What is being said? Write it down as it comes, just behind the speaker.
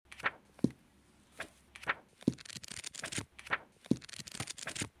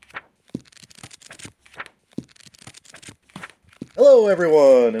Hello,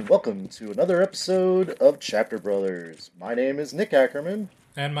 everyone, and welcome to another episode of Chapter Brothers. My name is Nick Ackerman,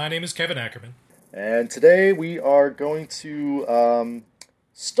 And my name is Kevin Ackerman. and today we are going to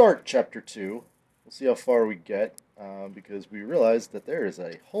start Chapter 2. We'll see how far we get, because we realized that there is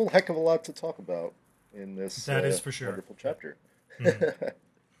a whole heck of a lot to talk about in this That is for sure. wonderful chapter. Mhm.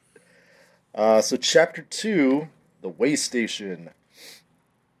 So, Chapter 2, The Way Station.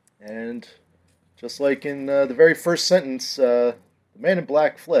 And just like in the very first sentence, the man in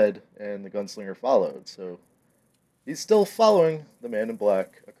black fled and the gunslinger followed. So he's still following the man in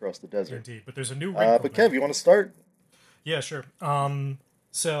black across the desert. Indeed. But there's a new wrinkle But now. Kev, you want to start? Yeah, sure.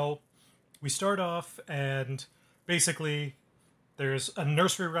 So we start off and basically there's a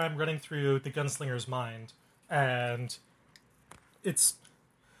nursery rhyme running through the gunslinger's mind. And it's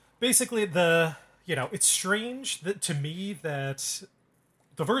basically it's strange that to me that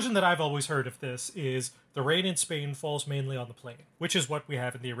the version that I've always heard of this is the rain in Spain falls mainly on the plain, which is what we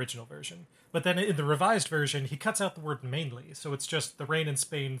have in the original version. But then in the revised version, he cuts out the word mainly, so it's just the rain in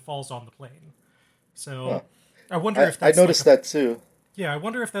Spain falls on the plain. So Huh. I wonder if I that's noticed that too. yeah, I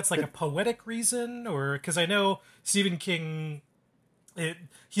wonder if that's like a poetic reason, or because I know Stephen King,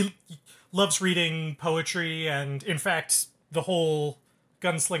 he loves reading poetry, and in fact, the whole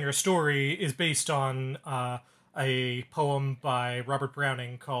Gunslinger story is based on a poem by Robert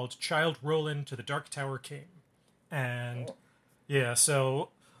Browning called "Childe Roland to the Dark Tower Came," and Oh. yeah, so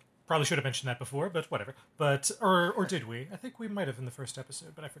probably should have mentioned that before, but whatever. But or did we? I think we might have in the first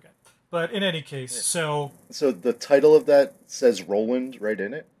episode, but I forget. But in any case, so So the title of that says Roland right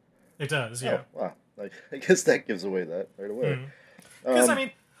in it? it does, yeah. Oh, wow. I guess that gives away that right away. Because, I Um,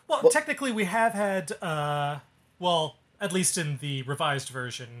 mean, well, well, technically we have had, well, at least in the revised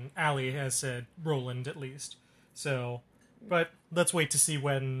version, Ali has said Roland at least. So, but let's wait to see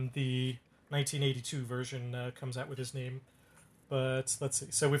when the 1982 version comes out with his name. But let's see.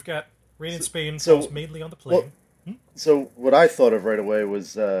 So we've got Rain in Spain so falls mainly on the well, plain. so what I thought of right away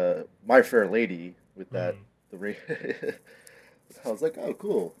was My Fair Lady with that Hmm. the ra- I was like, oh,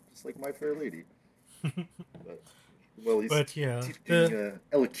 cool, just like My Fair Lady. But, well, he's But yeah, teaching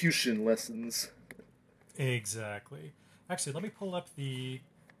elocution lessons. exactly. Actually, let me pull up the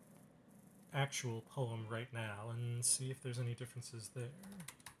actual poem right now and see if there's any differences there.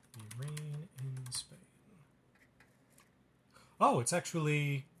 The rain in Spain. Oh, it's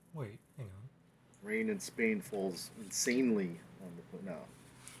actually. Wait, hang Rain in Spain falls insanely on the no.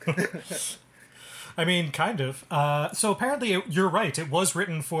 on. I mean, kind of. So apparently, you're right. It was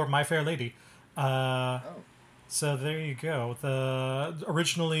written for My Fair Lady. Oh, So there you go. The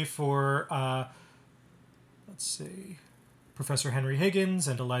originally for let's see, Professor Henry Higgins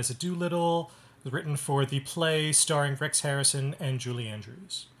and Eliza Doolittle. It was written for the play starring Rex Harrison and Julie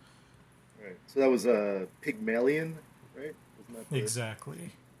Andrews. right. So that was Pygmalion, right? Wasn't that the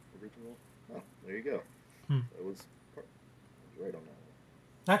Exactly. original? Oh, there you go. Hmm. That was, I was right on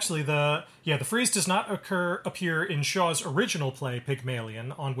that Actually, the phrase does not appear in Shaw's original play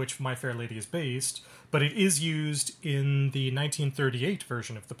Pygmalion, on which My Fair Lady is based, but it is used in the 1938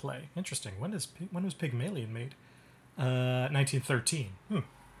 version of the play. Interesting. When was Pygmalion made? 1913.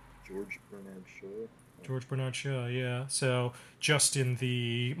 George Bernard Shaw. George Bernard Shaw. Yeah. So just in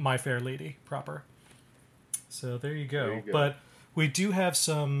the My Fair Lady proper. So there you go. There you go. But we do have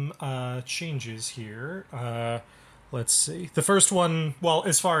some changes here. Let's see. The first one, well,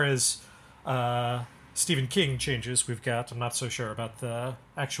 as far as Stephen King changes, we've got, I'm not so sure about the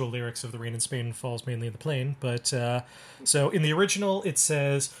actual lyrics of The Rain in Spain Falls Mainly in the Plain, but so in the original it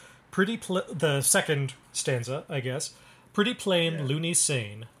says, the second stanza, I guess, pretty plain, Yeah. loony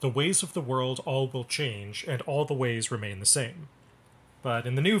sane, the ways of the world all will change, and all the ways remain the same. But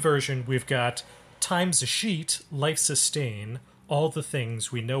in the new version, we've got time's a sheet, life's a stain, all the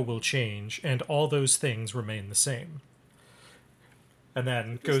things we know will change, and all those things remain the same. And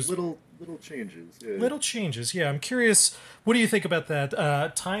then Just goes little changes. Yeah. little changes. Yeah, I'm curious. What do you think about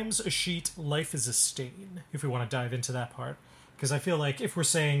that? Time's a sheet, life is a stain. If we want to dive into that part, because I feel like if we're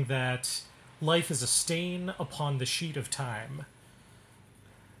saying that life is a stain upon the sheet of time,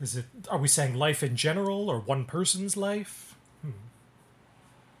 are we saying life in general or one person's life?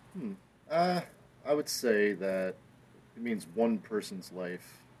 I would say that it means one person's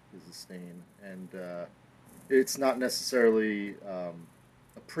life is a stain, and it's not necessarily a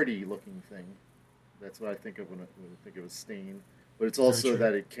pretty looking thing. That's what I think of when I think of a stain. But it's Very also true.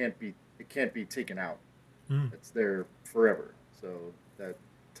 that it can't be taken out. Hmm. It's there forever. So that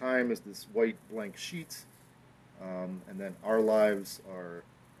time is this white blank sheet, and then our lives are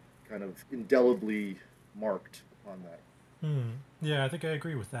kind of indelibly marked upon that. Hmm. Yeah, I think I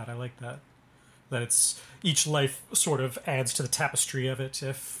agree with that. I like that. that it's each life sort of adds to the tapestry of it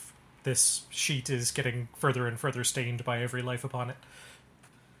if this sheet is getting further and further stained by every life upon it.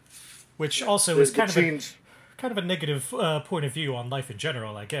 Which also is kind of a negative point of view on life in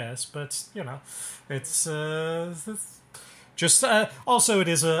general, I guess. But it's just also it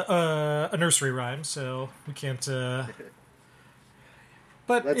is a nursery rhyme, so we can't.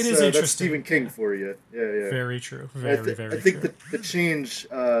 But it is interesting. That's Stephen King for you. Yeah. Very true. Very true. I think the change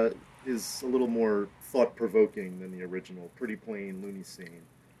is a little more thought-provoking than the original. Pretty plain, loony scene.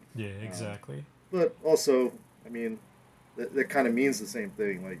 Yeah, exactly. But also, I mean, that kind of means the same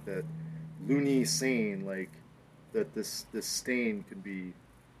thing. Like that loony sane, like that this stain can be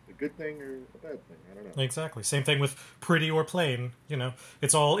a good thing or a bad thing. I don't know. Exactly. Same thing with pretty or plain.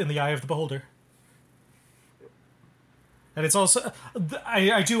 It's all in the eye of the beholder. And it's also,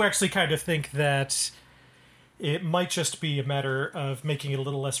 I do actually kind of think that it might just be a matter of making it a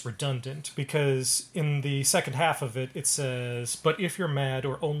little less redundant, because in the second half of it, it says, but if you're mad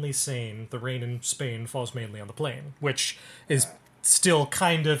or only sane, the rain in Spain falls mainly on the plain, which is still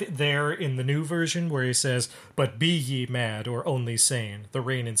kind of there in the new version, where he says, but be ye mad or only sane, the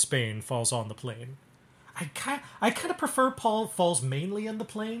rain in Spain falls on the plain. I kind of prefer Paul falls mainly on the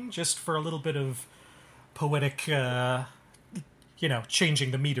plain, just for a little bit of poetic,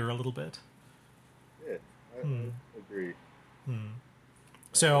 changing the meter a little bit. Yeah, I agree.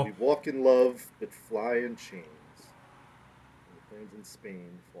 So we walk in love, but fly in chains. And the plains in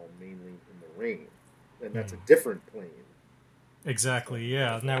Spain fall mainly in the rain, and that's a different plane. Exactly.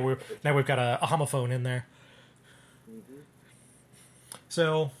 Yeah. Now we've got a homophone in there. Mm-hmm.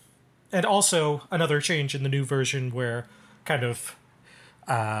 So, and also another change in the new version where kind of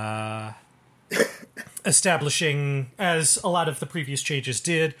establishing, as a lot of the previous changes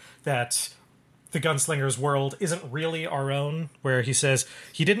did, that the gunslinger's world isn't really our own, where he says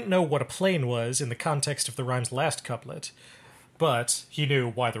he didn't know what a plane was in the context of the rhyme's last couplet, but he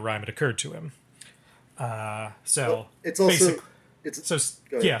knew why the rhyme had occurred to him. So it's also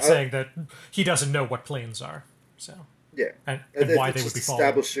saying that he doesn't know what planes are. So and why they would be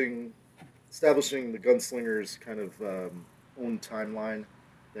falling. Establishing the gunslinger's kind of own timeline,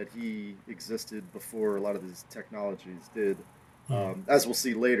 that he existed before a lot of these technologies did. As we'll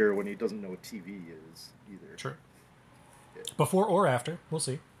see later, when he doesn't know what TV is either. True. Yeah. Before or after, we'll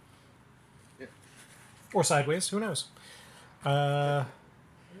see. Yeah. Or sideways, who knows?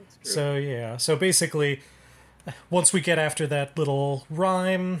 So basically, once we get after that little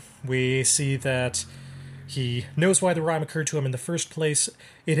rhyme, we see that he knows why the rhyme occurred to him in the first place.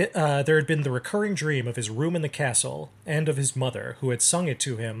 There had been the recurring dream of his room in the castle, and of his mother, who had sung it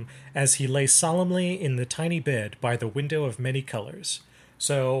to him as he lay solemnly in the tiny bed by the window of many colors.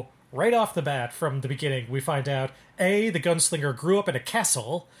 So, right off the bat, from the beginning, we find out, A, the gunslinger grew up in a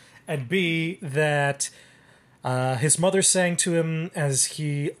castle, and B, that his mother sang to him as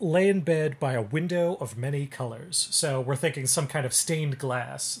he lay in bed by a window of many colors. So we're thinking some kind of stained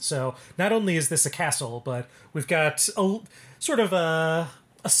glass. So not only is this a castle, but we've got a sort of a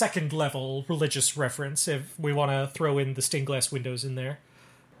second level religious reference, if we want to throw in the stained glass windows in there.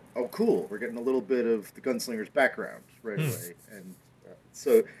 Oh, cool. We're getting a little bit of the gunslinger's background right away. And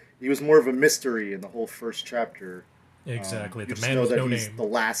so he was more of a mystery in the whole first chapter. Exactly. The man with no name. The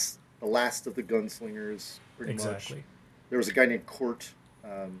last of the gunslingers. Pretty exactly. much. There was a guy named Court,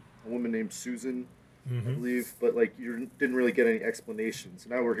 a woman named Susan, I believe, but you didn't really get any explanations.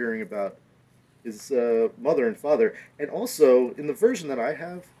 Now we're hearing about his mother and father, and also in the version that I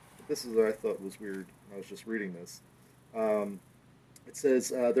have, this is what I thought was weird when I was just reading this. It says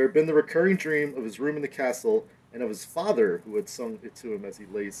there had been the recurring dream of his room in the castle and of his father, who had sung it to him as he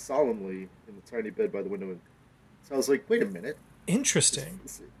lay solemnly in the tiny bed by the window. So I was like, wait a minute. Interesting.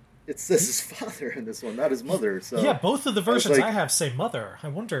 It says his father in this one, not his mother. So yeah, both of the versions I have say mother. I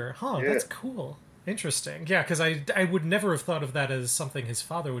wonder, that's cool. Interesting. Yeah, because I would never have thought of that as something his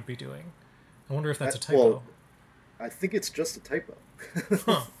father would be doing. I wonder if that's a typo. Well, I think it's just a typo.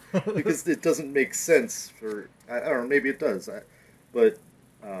 Because it doesn't make sense for... I don't know, maybe it does. But...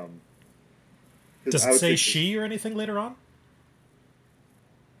 does it say she or anything later on?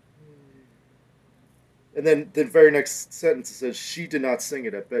 And then the very next sentence says, she did not sing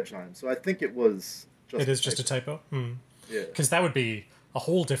it at bedtime. So I think it was just just a typo? Yeah. Because that would be a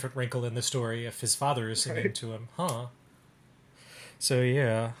whole different wrinkle in the story if his father is singing to him. So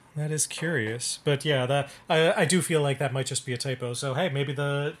yeah, that is curious. But yeah, that I do feel like that might just be a typo. So hey, maybe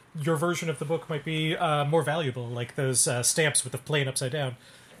your version of the book might be more valuable, like those stamps with the plane upside down.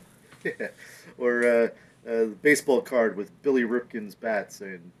 Yeah. Or the baseball card with Billy Ripken's bat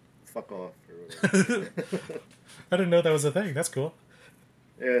saying, fuck off. I didn't know that was a thing. That's cool.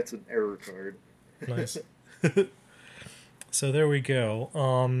 Yeah, it's an error card. Nice. So there we go.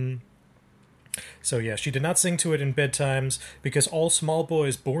 So yeah, she did not sing to it in bedtimes because all small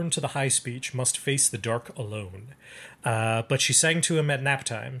boys born to the high speech must face the dark alone. But she sang to him at nap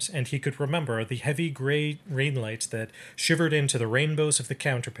times, and he could remember the heavy gray rainlight that shivered into the rainbows of the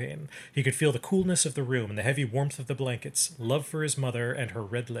counterpane. He could feel the coolness of the room and the heavy warmth of the blankets, love for his mother and her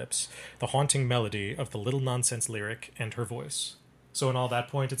red lips, the haunting melody of the little nonsense lyric, and her voice. So in all that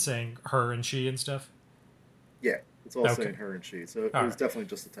point, it's saying her and she and stuff? Yeah, it's all Okay. saying her and she, so it All was right. definitely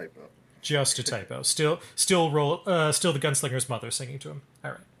just a typo. Just a typo. Still the gunslinger's mother singing to him.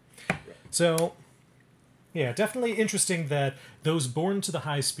 All right. Right. So, yeah, definitely interesting that those born to the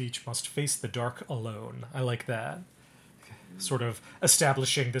high speech must face the dark alone. I like that. Sort of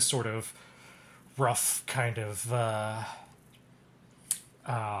establishing this sort of rough kind of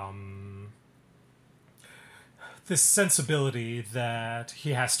this sensibility that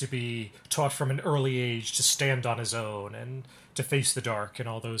he has to be taught from an early age to stand on his own and to face the dark and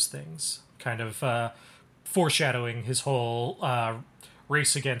all those things. Kind of foreshadowing his whole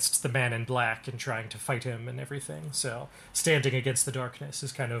race against the man in black and trying to fight him and everything. So, standing against the darkness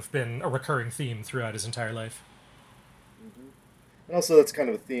has kind of been a recurring theme throughout his entire life. And also, that's kind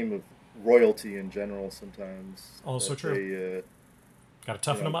of a theme of royalty in general. Sometimes Also that true. they, Got to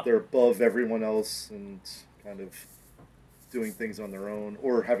toughen him up. they're above everyone else and kind of doing things on their own,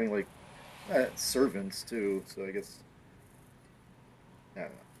 or having like servants too. So I guess, I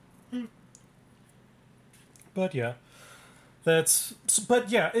don't know. But yeah,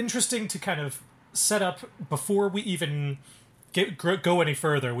 interesting to kind of set up before we even go any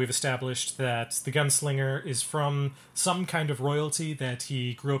further. We've established that the gunslinger is from some kind of royalty, that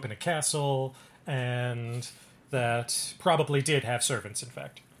he grew up in a castle, and that probably did have servants, in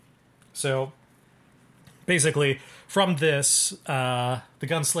fact. So basically, from this, the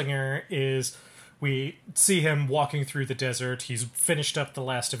gunslinger is. We see him walking through the desert. He's finished up the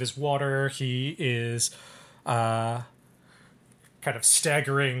last of his water. He is kind of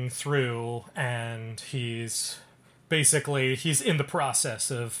staggering through, and he's in the process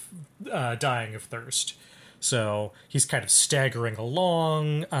of dying of thirst. So he's kind of staggering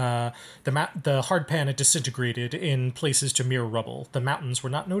along. The hardpan had disintegrated in places to mere rubble. The mountains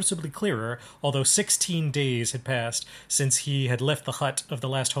were not noticeably clearer, although 16 days had passed since he had left the hut of the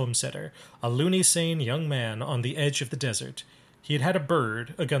last homesteader, a loony sane young man on the edge of the desert. He had had a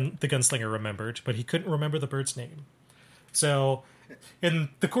bird, the gunslinger remembered, but he couldn't remember the bird's name. So, in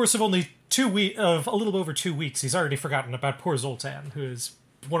the course of only of a little over 2 weeks, he's already forgotten about poor Zoltan, who is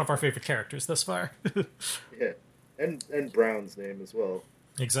one of our favorite characters thus far. Yeah, and Brown's name as well.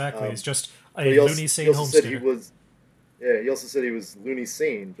 Exactly, he's just a He also, loony he sane also said he homesteader. was. Yeah, he also said he was loony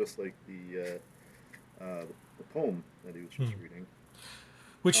sane, just like the poem that he was just reading.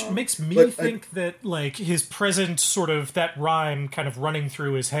 Which makes me But think that, like, his present sort of, that rhyme kind of running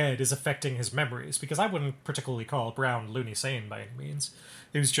through his head is affecting his memories, because I wouldn't particularly call Brown loony sane by any means.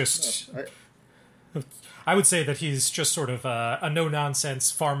 It was just... I would say that he's just sort of a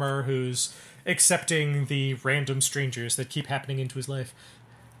no-nonsense farmer who's accepting the random strangers that keep happening into his life.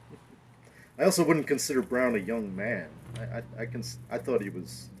 I also wouldn't consider Brown a young man. I thought he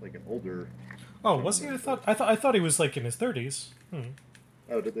was like an older. Oh, was he? I thought he was like in his 30s.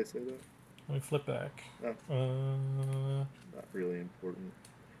 Oh, did they say that? Let me flip back. No, Uh, not really important.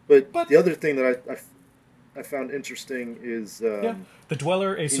 But But- the other thing that I found interesting is yeah, the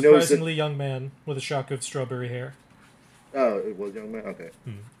dweller, a he knows surprisingly young man with a shock of strawberry hair. oh, it was young man. Okay,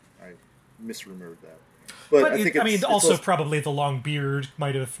 I misremembered that. But I think it's also probably the long beard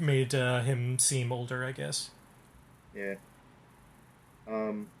might have made him seem older, I guess. yeah.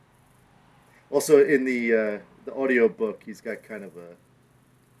 Also, in the audio book, he's got kind of a.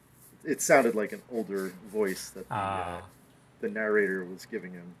 It sounded like an older voice that the narrator was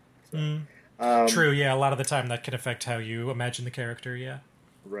giving him. So, True, yeah, a lot of the time that can affect how you imagine the character, yeah.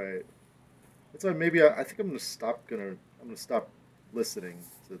 right. That's why maybe I think I'm gonna stop listening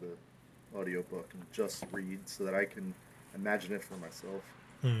to the audiobook and just read so that I can imagine it for myself.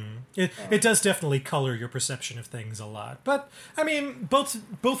 It does definitely color your perception of things a lot. But, I mean,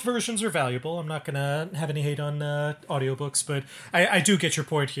 both versions are valuable. I'm not going to have any hate on audiobooks, but I do get your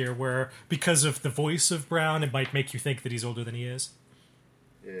point here, where because of the voice of Brown, it might make you think that he's older than he is.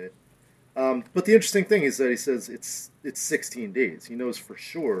 Yeah. But the interesting thing is that he says it's 16 days. He knows for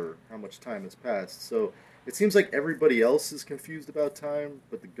sure how much time has passed. So it seems like everybody else is confused about time,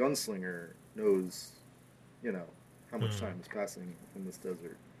 but the gunslinger knows, how much time is passing in this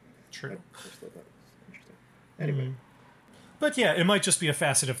desert. True. I just thought that was interesting. Anyway. But yeah, it might just be a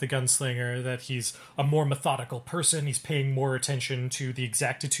facet of the gunslinger that he's a more methodical person. He's paying more attention to the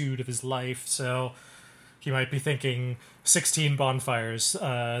exactitude of his life. So he might be thinking 16 bonfires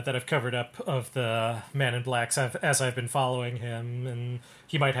that I've covered up of the Man in Blacks as I've been following him. And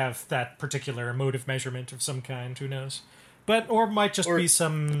he might have that particular emotive measurement of some kind. Who knows? Or might just be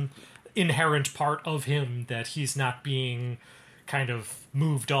some inherent part of him that he's not being kind of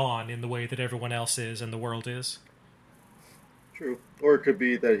moved on in the way that everyone else is and the world is. True. Or it could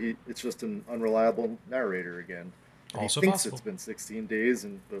be that it's just an unreliable narrator again. And Also he thinks possible. it's been 16 days,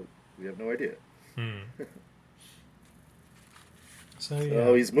 but we have no idea. So, yeah.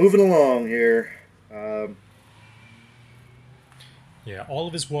 So he's moving along here. Yeah, all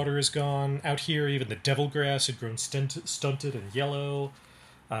of his water is gone. Out here, even the devil grass had grown stunted and yellow.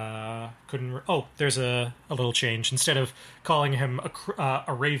 There's a little change. Instead of calling him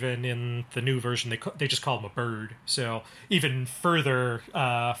a raven in the new version, they just call him a bird. So even further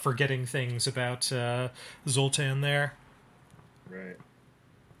forgetting things about Zoltan there. Right.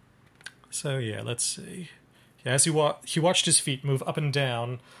 So yeah, let's see. Yeah, as he watched his feet move up and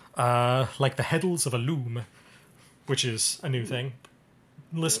down like the heddles of a loom, which is a new thing.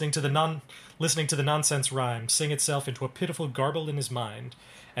 Listening to the nonsense rhyme sing itself into a pitiful garble in his mind,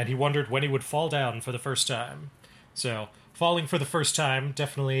 and he wondered when he would fall down for the first time. So, falling for the first time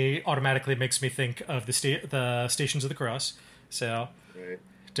definitely automatically makes me think of the Stations of the Cross. So, Right.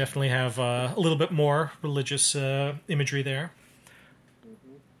 definitely have a little bit more religious imagery there.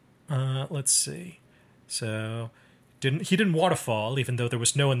 Let's see. So, he didn't want to fall, even though there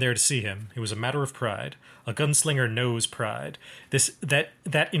was no one there to see him. It was a matter of pride. A gunslinger knows pride.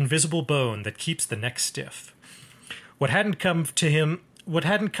 That invisible bone that keeps the neck stiff. What hadn't come to him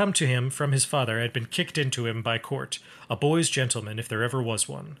from his father had been kicked into him by Court, a boy's gentleman if there ever was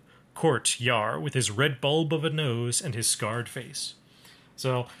one. Court, Yar, with his red bulb of a nose and his scarred face.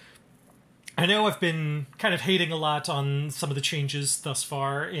 So, I know I've been kind of hating a lot on some of the changes thus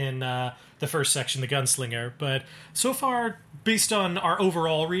far in the first section, the Gunslinger, but so far, based on our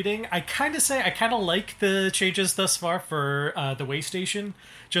overall reading, I kind of like the changes thus far for the way station,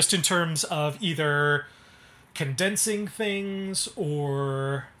 just in terms of either condensing things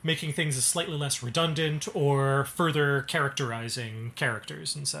or making things slightly less redundant or further characterizing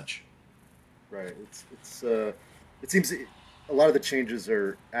characters and such. Right. It seems a lot of the changes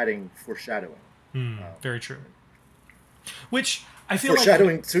are adding foreshadowing. Very true. Which I feel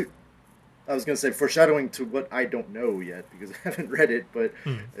foreshadowing like... to. I was going to say foreshadowing to what I don't know yet because I haven't read it, but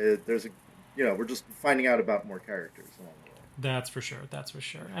we're just finding out about more characters along the way. That's for sure.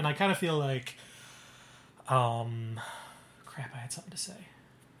 And I kind of feel like, crap, I had something to say.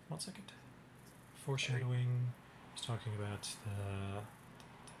 1 second. Foreshadowing. I was talking about the,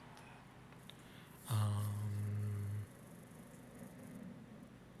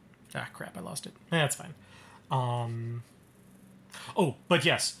 crap, I lost it. That's fine. But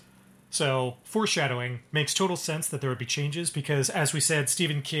yes. So, foreshadowing makes total sense that there would be changes because, as we said,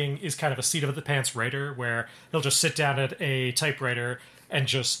 Stephen King is kind of a seat-of-the-pants writer where he'll just sit down at a typewriter and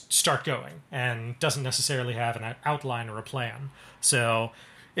just start going and doesn't necessarily have an outline or a plan. So,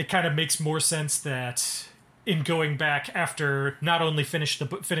 it kind of makes more sense that in going back after not only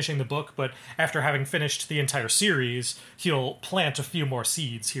finishing the book, but after having finished the entire series, he'll plant a few more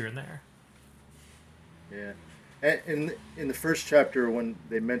seeds here and there. Yeah. In the first chapter, when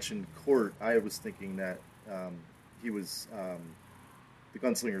they mentioned Court, I was thinking that he was the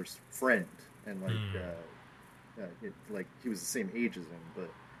gunslinger's friend, and like he was the same age as him. But it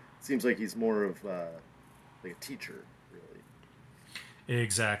seems like he's more of like a teacher, really.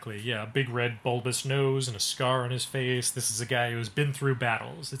 Exactly. Yeah, big red bulbous nose and a scar on his face. This is a guy who's been through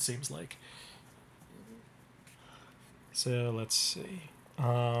battles. It seems like. So let's see.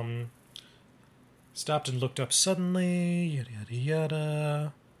 Stopped and looked up suddenly, yada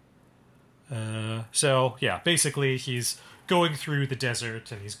yada yada. So, yeah, basically he's going through the desert,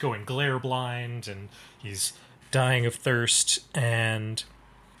 and he's going glare blind, and he's dying of thirst, and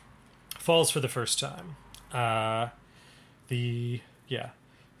falls for the first time. He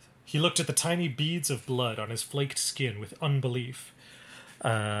looked at the tiny beads of blood on his flaked skin with unbelief.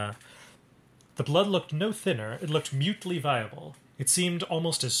 The blood looked no thinner, it looked mutely viable. It seemed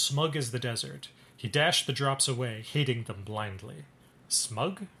almost as smug as the desert. He dashed the drops away, hating them blindly.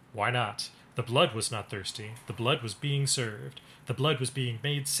 Smug? Why not? The blood was not thirsty. The blood was being served. The blood was being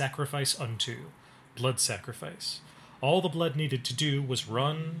made sacrifice unto. Blood sacrifice. All the blood needed to do was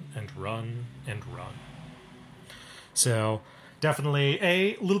run and run and run. So, definitely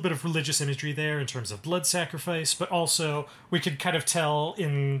a little bit of religious imagery there in terms of blood sacrifice, but also we could kind of tell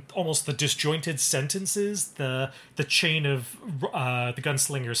in almost the disjointed sentences the chain of the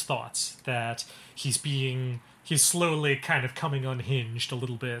gunslinger's thoughts, that he's slowly kind of coming unhinged a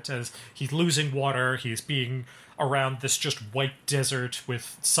little bit as he's losing water. He's being around this just white desert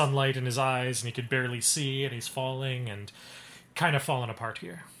with sunlight in his eyes, and he could barely see, and he's falling and kind of falling apart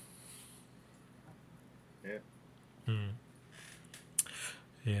here. Yeah.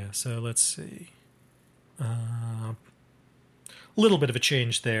 Yeah, so let's see. A little bit of a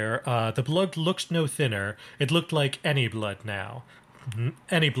change there. The blood looked no thinner. It looked like any blood now.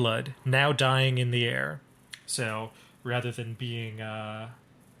 Any blood, now dying in the air. So, rather than being, in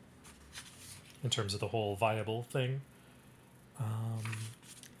terms of the whole viable thing.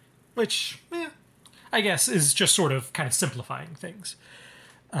 Which, I guess, is just sort of kind of simplifying things.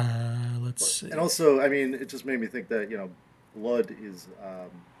 Let's see. And also, I mean, it just made me think that, blood is,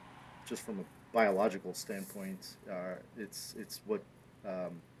 just from a biological standpoint, it's what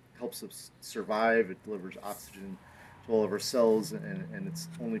helps us survive. It delivers oxygen to all of our cells, and its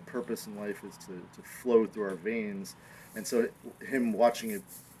only purpose in life is to flow through our veins. And so him watching it,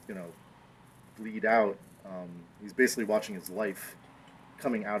 bleed out, he's basically watching his life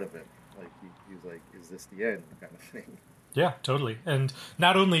coming out of it. Like, he's like, is this the end, kind of thing. Yeah, totally. And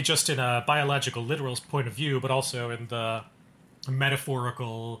not only just in a biological, literal point of view, but also in the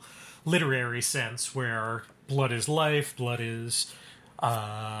metaphorical, literary sense, where blood is life, blood is,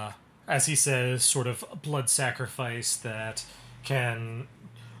 as he says, sort of blood sacrifice that can...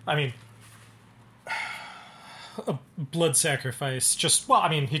 I mean, a blood sacrifice just... Well, I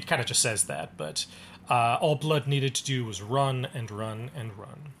mean, he kind of just says that, but all blood needed to do was run and run and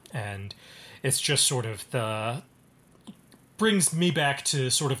run. And it's just sort of the... brings me back to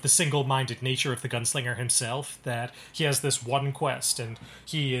sort of the single-minded nature of the gunslinger himself, that he has this one quest, and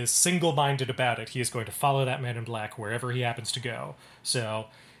he is single-minded about it. He is going to follow that man in black wherever he happens to go. So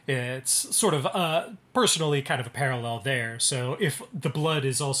it's sort of personally kind of a parallel there. So if the blood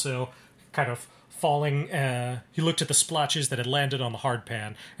is also kind of falling, he looked at the splotches that had landed on the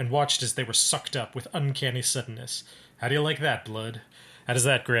hardpan and watched as they were sucked up with uncanny suddenness. How do you like that, blood? How does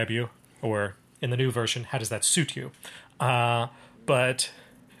that grab you? Or, in the new version, how does that suit you? And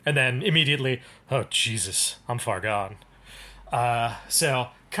then immediately, oh, Jesus, I'm far gone. So,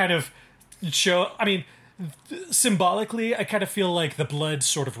 kind of symbolically, I kind of feel like the blood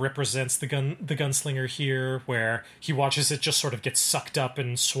sort of represents the gunslinger here, where he watches it just sort of get sucked up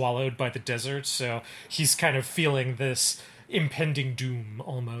and swallowed by the desert, so he's kind of feeling this impending doom,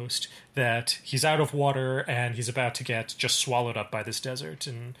 almost, that he's out of water and he's about to get just swallowed up by this desert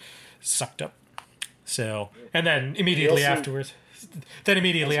and sucked up. So, and then immediately afterwards,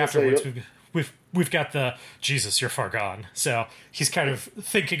 we've got the Jesus, you're far gone. So he's kind of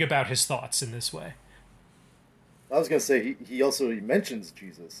thinking about his thoughts in this way. I was gonna say he also mentions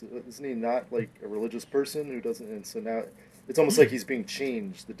Jesus. Isn't he not like a religious person who doesn't? And so now it's almost like he's being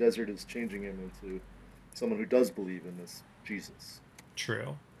changed. The desert is changing him into someone who does believe in this Jesus.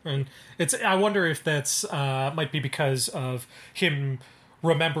 True, and I wonder if that's might be because of him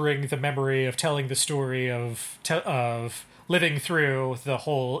remembering the memory of telling the story of living through the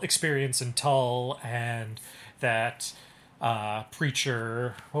whole experience in Tull, and that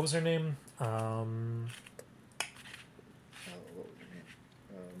preacher. What was her name? What was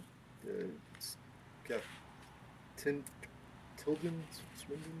her name? Tilden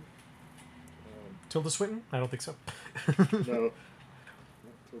Swindon. Tilda Swinton? I don't think so. No, not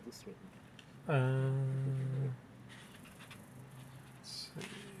Tilda Swinton.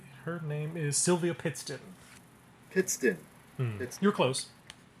 Her name is Sylvia Pittston. Pittston. You're close.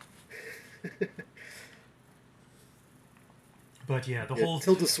 But yeah, the whole...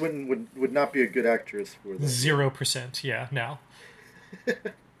 Tilda Swinton would not be a good actress for that. 0%, yeah, no.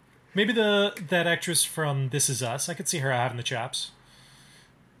 Maybe that actress from This Is Us. I could see her having the chops.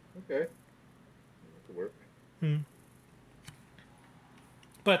 Okay. That could work.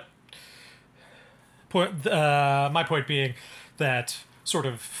 But my point being that sort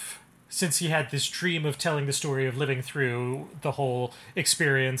of, since he had this dream of telling the story of living through the whole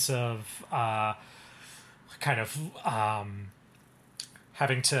experience of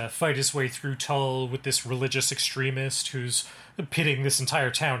having to fight his way through Tull with this religious extremist who's pitting this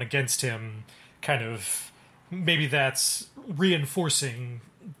entire town against him, kind of, maybe that's reinforcing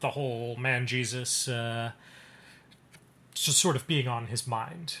the whole man Jesus just sort of being on his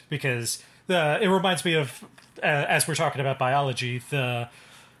mind, because it reminds me of, as we're talking about biology, the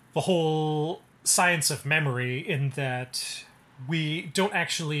whole science of memory, in that we don't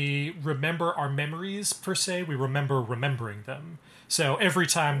actually remember our memories per se, we remember remembering them. So every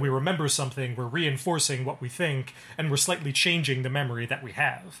time we remember something, we're reinforcing what we think, and we're slightly changing the memory that we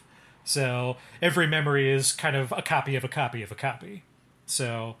have. So every memory is kind of a copy of a copy of a copy.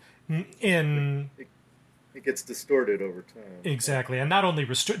 So in It gets distorted over time. exactly, and not only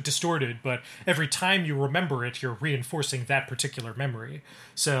distorted, but every time you remember it, you're reinforcing that particular memory.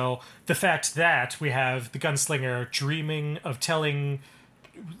 So the fact that we have the gunslinger dreaming of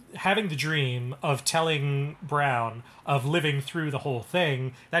having the dream of telling Brown of living through the whole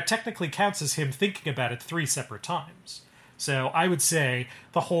thing, that technically counts as him thinking about it 3 separate times. So I would say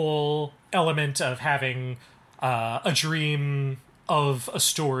the whole element of having a dream of a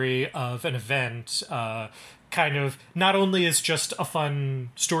story, of an event, kind of not only is just a fun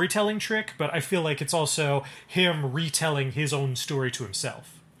storytelling trick, but I feel like it's also him retelling his own story to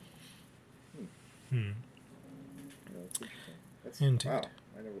himself. No, that's interesting. Indeed. Wow,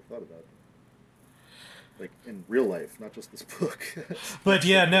 I never thought about that. Like in real life, not just this book. But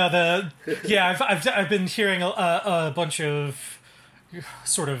yeah, no, I've been hearing a bunch of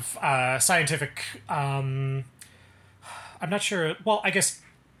sort of scientific. I'm not sure. Well, I guess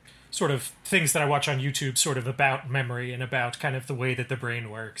sort of things that I watch on YouTube, sort of about memory and about kind of the way that the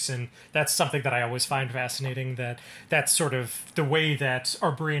brain works, and that's something that I always find fascinating. That's sort of the way that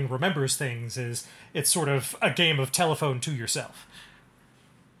our brain remembers things. Is it's sort of a game of telephone to yourself.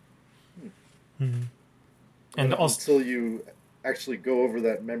 Mm-hmm. And also, until you actually go over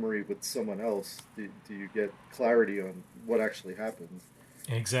that memory with someone else, do you get clarity on what actually happened?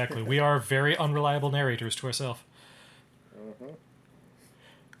 Exactly. We are very unreliable narrators to ourselves. Uh-huh.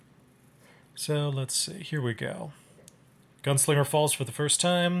 So let's see. Here we go. Gunslinger falls for the first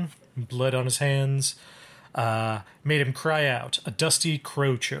time. Blood on his hands. Made him cry out. A dusty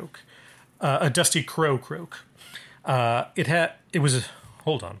crow choke. A dusty crow croak. It was.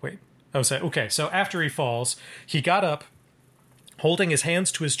 Hold on. Wait. I was saying. Okay. So after he falls, he got up, holding his hands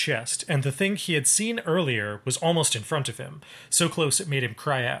to his chest, and the thing he had seen earlier was almost in front of him, so close it made him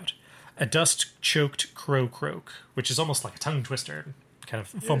cry out. A dust-choked crow croak, which is almost like a tongue twister. Kind of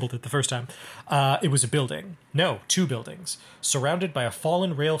fumbled it the first time. It was a building. No, 2 buildings, surrounded by a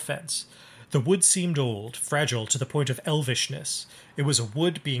fallen rail fence. The wood seemed old, fragile to the point of elvishness. It was a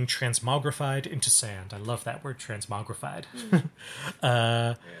wood being transmogrified into sand. I love that word, transmogrified.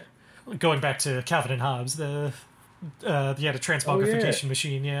 Going back to Calvin and Hobbes, the transmogrification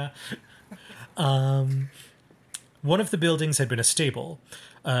machine, yeah. One of the buildings had been a stable.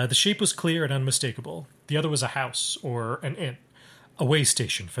 The shape was clear and unmistakable. The other was a house, or an inn. A way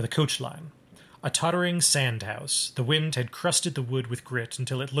station for the coach line. A tottering sand house. The wind had crusted the wood with grit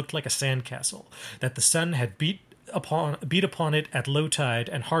until it looked like a sandcastle, that the sun had beat upon it at low tide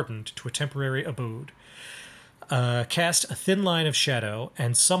and hardened to a temporary abode. Cast a thin line of shadow,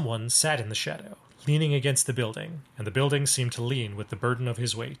 and someone sat in the shadow, leaning against the building, and the building seemed to lean with the burden of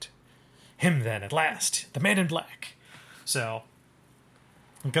his weight. Him, then, at last, the man in black. So,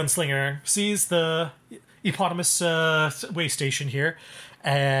 Gunslinger sees the eponymous way station here,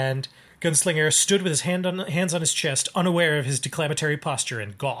 and Gunslinger stood with his hands on his chest, unaware of his declamatory posture,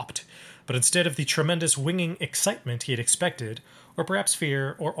 and gawped. But instead of the tremendous winging excitement he had expected, or perhaps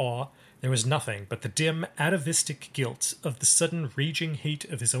fear or awe, there was nothing but the dim, atavistic guilt of the sudden raging hate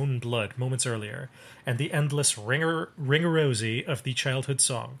of his own blood moments earlier, and the endless ringarosy of the childhood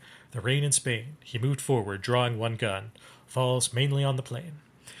song. The rain in Spain. He moved forward, drawing one gun. Falls mainly on the plain.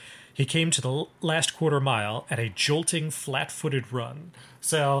 He came to the last quarter mile at a jolting, flat-footed run.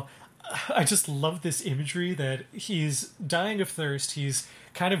 So, I just love this imagery that he's dying of thirst, he's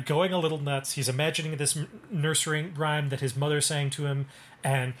kind of going a little nuts, he's imagining this nursery rhyme that his mother sang to him,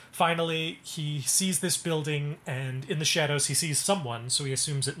 and finally he sees this building, and in the shadows he sees someone, so he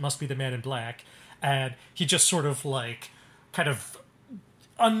assumes it must be the man in black, and he just sort of kind of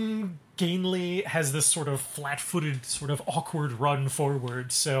ungainly has this sort of flat-footed, sort of awkward run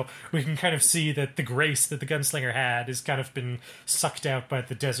forward, so we can kind of see that the grace that the gunslinger had has kind of been sucked out by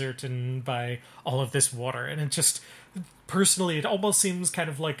the desert and by all of this water, and it just, personally, it almost seems kind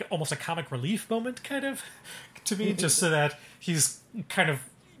of like almost a comic relief moment, kind of, to me, just so that he's kind of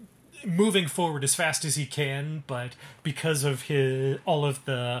moving forward as fast as he can, but because of all of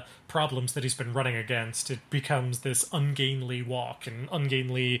the problems that he's been running against, it becomes this ungainly walk and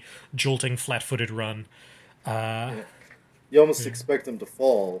ungainly, jolting, flat-footed run. You almost expect him to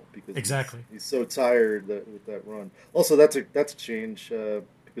fall because he's so tired with that run. Also, that's a change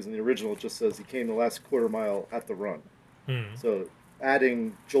because in the original it just says he came the last quarter mile at the run. So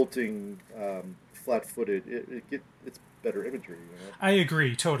adding jolting, flat-footed, it's better imagery. You know? I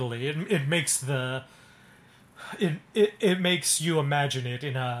agree totally. It makes the it makes you imagine it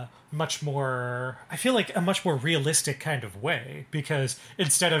in a much more, I feel like, a much more realistic kind of way, because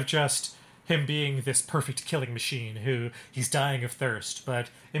instead of just him being this perfect killing machine who he's dying of thirst, but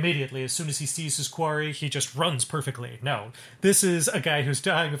immediately as soon as he sees his quarry he just runs perfectly. No, this is a guy who's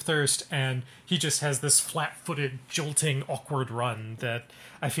dying of thirst and he just has this flat-footed, jolting, awkward run that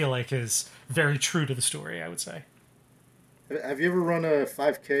I feel like is very true to the story, I would say. Have you ever run a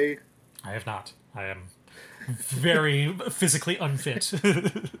 5K? I have not. I am very physically unfit.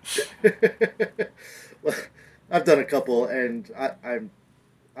 Well, I've done a couple, and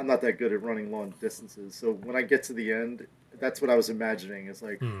I'm not that good at running long distances. So when I get to the end, that's what I was imagining. It's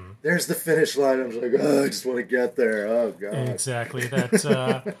like, there's the finish line. I'm just like, oh, I just want to get there. Oh god. Exactly.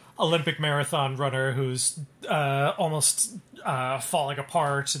 That Olympic marathon runner who's almost falling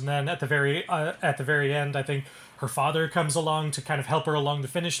apart, and then at the very end, I think her father comes along to kind of help her along the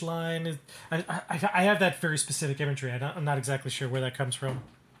finish line. I have that very specific imagery. I'm not exactly sure where that comes from.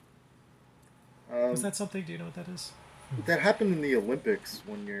 Was that something? Do you know what that is? That happened in the Olympics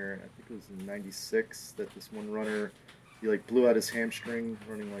one year. I think it was in '96 that this one runner, he like blew out his hamstring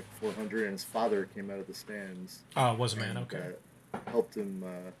running like 400, and his father came out of the stands. Oh, it was a man. And, Okay. Helped him,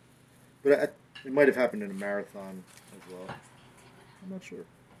 but it might have happened in a marathon as well. I'm not sure.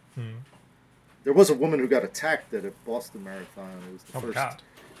 There was a woman who got attacked at a Boston Marathon. It was the first.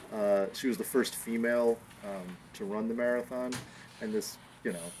 God. She was the first female to run the marathon, and this,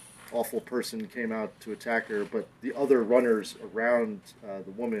 awful person came out to attack her. But the other runners around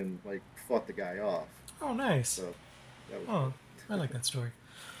the woman like fought the guy off. Oh, nice. So that was I like that story.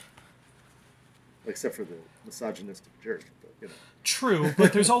 except for the misogynistic jerk. But, True,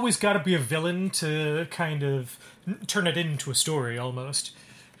 but there's always got to be a villain to kind of turn it into a story, almost.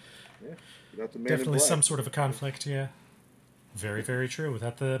 Yeah, without the man in Definitely black. some sort of a conflict, yeah. Very, very true.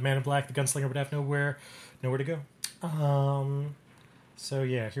 Without the man in black, the gunslinger would have nowhere to go. So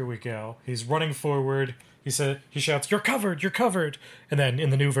yeah, here we go. He's running forward. He shouts, "You're covered! You're covered!" And then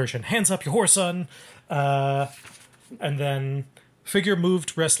in the new version, "Hands up, you whore son!" And then figure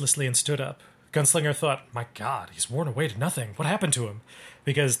moved restlessly and stood up. Gunslinger thought, "My God, he's worn away to nothing. What happened to him?"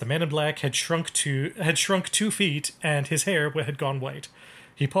 Because the man in black had shrunk 2 feet and his hair had gone white.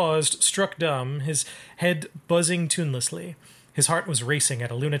 He paused, struck dumb, his head buzzing tunelessly. His heart was racing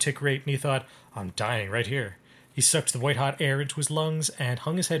at a lunatic rate, and he thought, "I'm dying right here." He sucked the white-hot air into his lungs and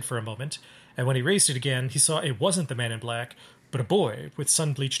hung his head for a moment, and when he raised it again, he saw it wasn't the man in black, but a boy with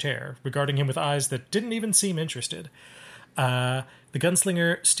sun-bleached hair, regarding him with eyes that didn't even seem interested. The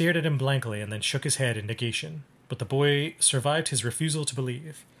gunslinger stared at him blankly and then shook his head in negation, but the boy survived his refusal to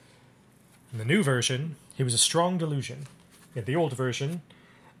believe. In the new version, he was a strong delusion. In the old version,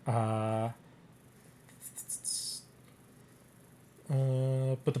 but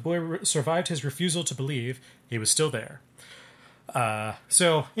the boy survived his refusal to believe. He was still there.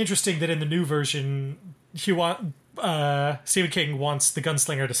 So interesting that in the new version, Stephen King wants the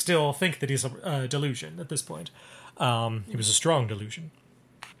gunslinger to still think that he's a delusion at this point. He was a strong delusion.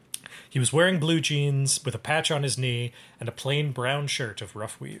 He was wearing blue jeans with a patch on his knee and a plain brown shirt of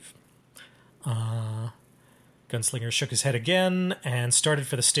rough weave. Gunslinger shook his head again and started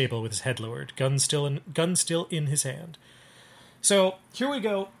for the stable with his head lowered, gun still in his hand. So here we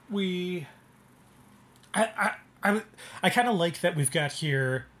go. I kind of like that we've got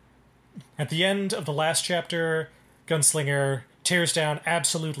here at the end of the last chapter. Gunslinger tears down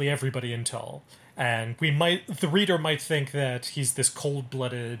absolutely everybody in Tull, and the reader might think that he's this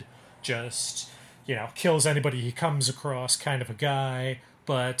cold-blooded, just kills anybody he comes across kind of a guy.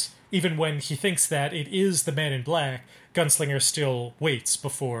 But even when he thinks that it is the man in black, Gunslinger still waits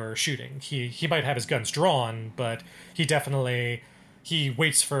before shooting. He might have his guns drawn, but he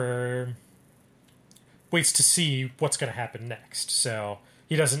waits to see what's going to happen next. So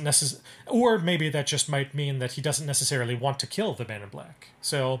he doesn't or maybe that just might mean that he doesn't necessarily want to kill the man in black.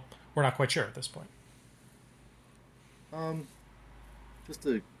 So we're not quite sure at this point. Just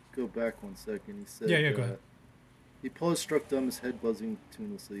to go back 1 second, he said, Yeah, go ahead. He paused, struck dumb, his head buzzing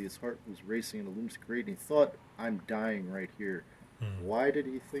tunelessly. His heart was racing in a lunatic rate, and he thought, "I'm dying right here." Why did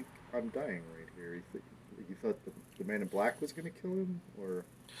he think, "I'm dying right here"? He thought the man in black was going to kill him? Or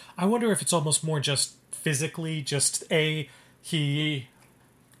I wonder if it's almost more just physically, he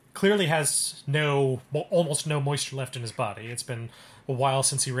clearly has almost no moisture left in his body. It's been a while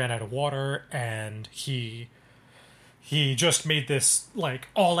since he ran out of water, and he just made this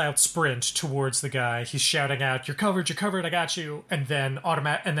all-out sprint towards the guy. He's shouting out, "You're covered, I got you!" And then all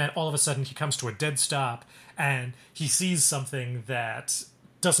of a sudden he comes to a dead stop, and he sees something that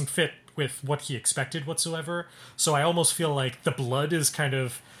doesn't fit with what he expected whatsoever. So I almost feel like the blood is kind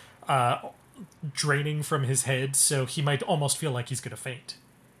of draining from his head, so he might almost feel like he's going to faint.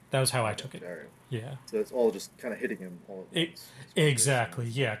 That was how I took it. Yeah. So it's all just kind of hitting him all at once. Exactly,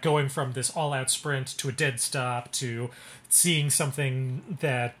 yeah. Going from this all-out sprint to a dead stop to seeing something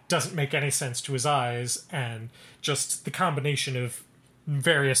that doesn't make any sense to his eyes, and just the combination of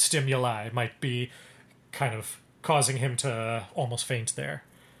various stimuli might be kind of causing him to almost faint there.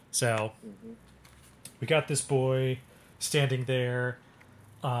 So, we got this boy standing there,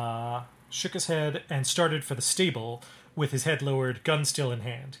 shook his head, and started for the stable with his head lowered, gun still in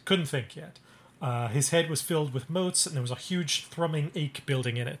hand. Couldn't think yet. His head was filled with motes, and there was a huge thrumming ache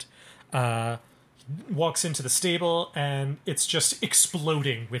building in it. Walks into the stable, and it's just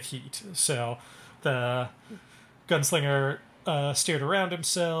exploding with heat. So the gunslinger stared around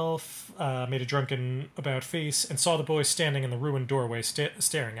himself, made a drunken about face, and saw the boy standing in the ruined doorway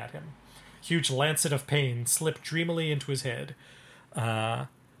staring at him. Huge lancet of pain slipped dreamily into his head.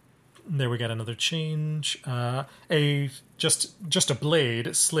 There we got another change. Just a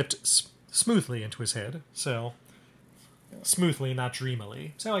blade slipped smoothly into his head. So smoothly, not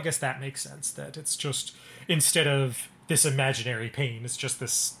dreamily. So I guess that makes sense. That it's just, instead of this imaginary pain, it's just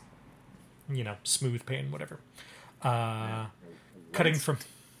this, smooth pain, whatever. Cutting from...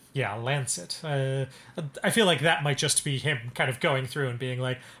 Yeah, lancet. I feel like that might just be him kind of going through and being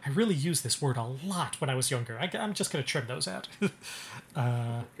like, I really used this word a lot when I was younger. I'm just going to trim those out.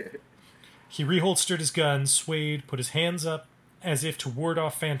 Okay. He reholstered his gun, swayed, put his hands up as if to ward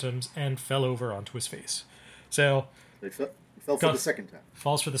off phantoms, and fell over onto his face. So... He fell for the second time.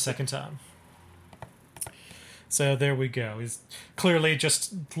 Falls for the second time. So there we go. He's clearly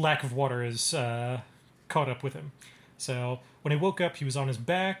just lack of water is caught up with him. So when he woke up, he was on his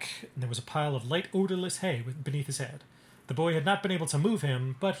back, and there was a pile of light, odorless hay beneath his head. The boy had not been able to move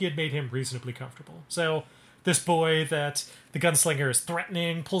him, but he had made him reasonably comfortable. So this boy that the gunslinger is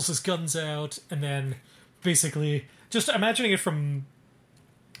threatening pulls his guns out, and then basically, just imagining it from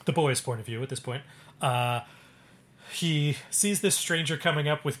the boy's point of view at this point, he sees this stranger coming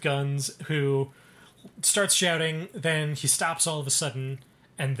up with guns who starts shouting, then he stops all of a sudden,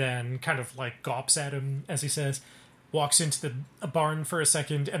 and then kind of like gawps at him, as he says, walks into a barn for a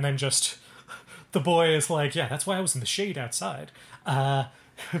second, and then just... The boy is like, yeah, that's why I was in the shade outside.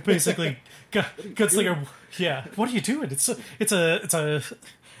 Basically, gunslinger, yeah, what are you doing? It's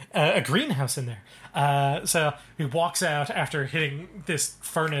a greenhouse in there. So he walks out after hitting this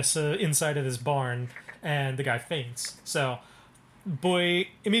furnace inside of this barn, and the guy faints. So, boy,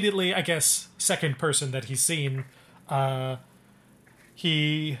 immediately, I guess, second person that he's seen,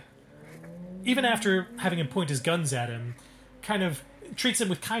 he, even after having him point his guns at him, kind of treats him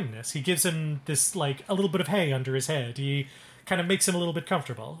with kindness. He gives him this, like, a little bit of hay under his head. He kind of makes him a little bit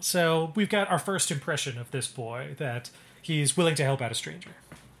comfortable. So we've got our first impression of this boy, that he's willing to help out a stranger.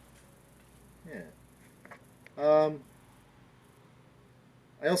 Yeah.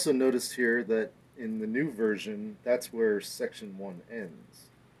 I also noticed here that in the new version, that's where Section 1 ends.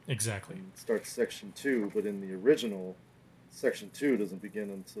 Exactly. It starts Section 2, but in the original, Section 2 doesn't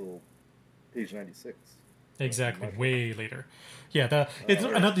begin until page 96. Exactly, way later. Yeah,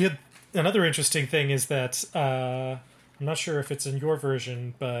 another interesting thing is that, I'm not sure if it's in your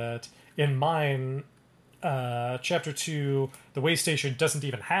version, but in mine, Chapter 2, the way station doesn't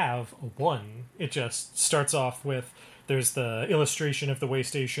even have a 1. It just starts off with, there's the illustration of the way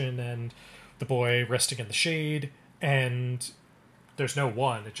station and the boy resting in the shade, and there's no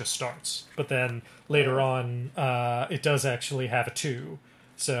 1, it just starts. But then later on, it does actually have a 2.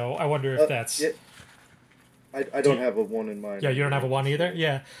 So I wonder if that's... Yeah. I don't have a 1 in mind. Yeah, you don't have a 1 either?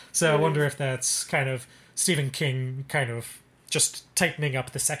 Yeah. So I wonder if that's kind of Stephen King kind of just tightening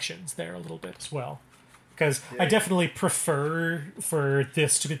up the sections there a little bit as well. Because I definitely prefer for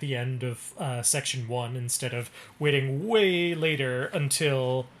this to be the end of Section 1 instead of waiting way later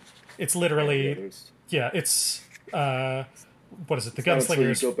until it's literally... Yeah, it's... what is it? The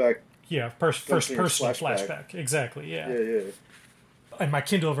Gunslinger's... Go back... Yeah, first person flashback. Exactly, yeah. Yeah. In my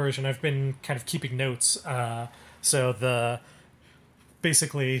Kindle version, I've been kind of keeping notes. So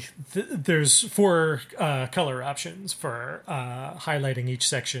basically, there's 4 color options for highlighting each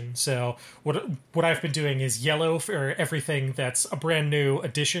section. So what I've been doing is yellow for everything that's a brand new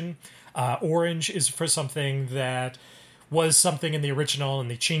addition. Orange is for something that was something in the original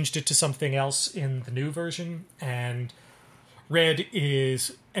and they changed it to something else in the new version. And red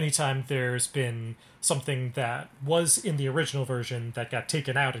is anytime there's been something that was in the original version that got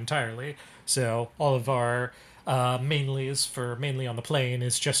taken out entirely. So all of our mainlys for mainly on the plane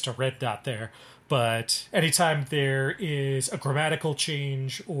is just a red dot there. But anytime there is a grammatical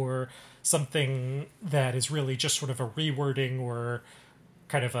change or something that is really just sort of a rewording or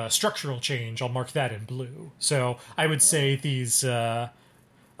kind of a structural change, I'll mark that in blue. So I would say these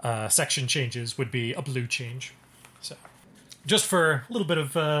section changes would be a blue change. So just for a little bit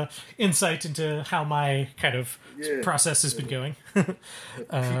of insight into how my kind of process has been going. A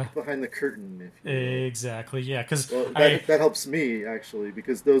peek behind the curtain, if you will. Exactly, yeah, because that helps me, actually,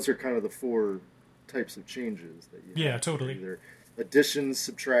 because those are kind of the four types of changes that you have. Totally. Either additions,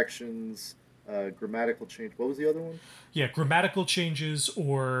 subtractions, grammatical change. What was the other one? Yeah, grammatical changes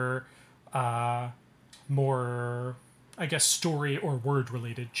or more, I guess, story or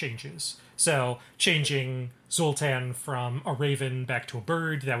word-related changes. So changing Zoltan from a raven back to a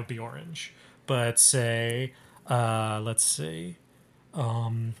bird, that would be orange. But say, let's see,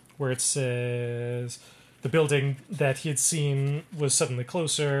 where it says the building that he had seen was suddenly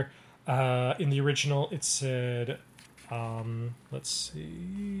closer. In the original, it said, let's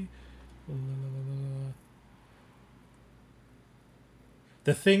see.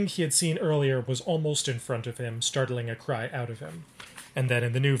 The thing he had seen earlier was almost in front of him, startling a cry out of him. And then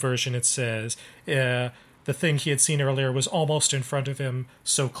in the new version it says, the thing he had seen earlier was almost in front of him,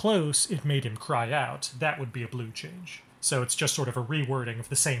 so close it made him cry out. That would be a blue change. So it's just sort of a rewording of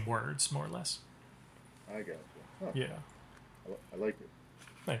the same words, more or less. I got you. Huh. Yeah. I like it.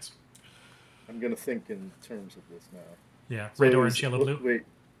 Thanks. I'm going to think in terms of this now. Yeah, red, orange, yellow, blue. Wait.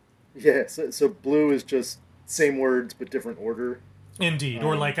 Yeah, so blue is just same words but different order. Indeed,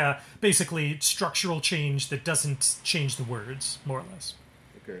 or like a basically structural change that doesn't change the words, more or less.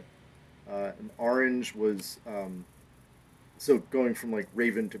 Okay. And orange was so going from like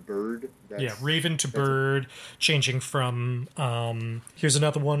raven to bird. Raven to bird, changing from. Here's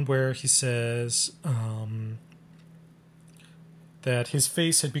another one where he says that his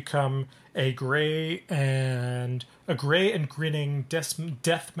face had become a gray and grinning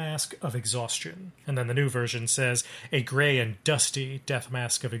death mask of exhaustion. And then the new version says a gray and dusty death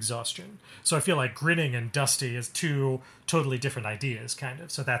mask of exhaustion. So I feel like grinning and dusty is two totally different ideas, kind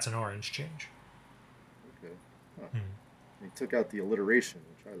of. So that's an orange change. Okay. Huh. He took out the alliteration,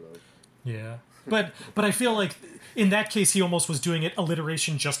 which I love. Yeah. But I feel like in that case he almost was doing it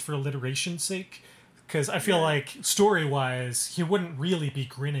alliteration just for alliteration's sake. Because I feel like story-wise, he wouldn't really be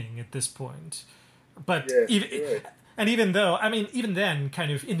grinning at this point. But even then,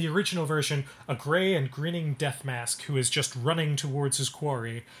 kind of in the original version, a gray and grinning death mask who is just running towards his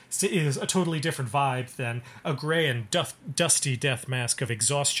quarry is a totally different vibe than a gray and dusty death mask of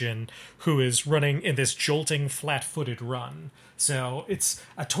exhaustion who is running in this jolting, flat-footed run. So it's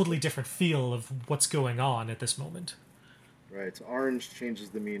a totally different feel of what's going on at this moment. Right. So orange changes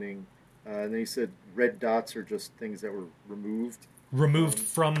the meaning. And then you said red dots are just things that were removed. Removed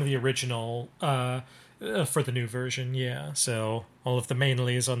from the original for the new version, yeah. So all of the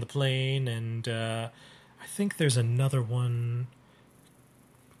mainly on the plane, and I think there's another one.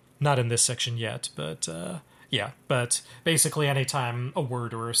 Not in this section yet, but yeah. But basically, anytime a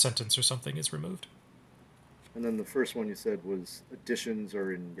word or a sentence or something is removed. And then the first one you said was additions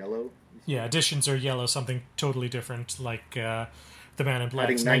are in yellow. Yeah, additions are yellow. Something totally different, like. The Man in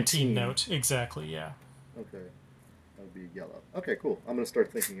Black's 19 note. Exactly, yeah. Okay. That would be yellow. Okay, cool. I'm going to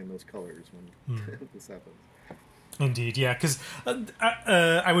start thinking in those colors when this happens. Indeed, yeah, because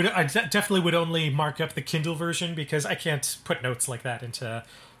I definitely would only mark up the Kindle version because I can't put notes like that into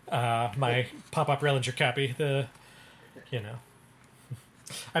my pop-up Relinger copy.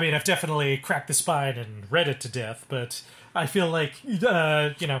 I mean, I've definitely cracked the spine and read it to death, but I feel like,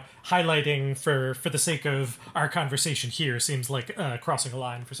 highlighting for the sake of our conversation here seems like crossing a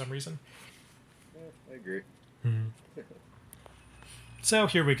line for some reason. Yeah, I agree. So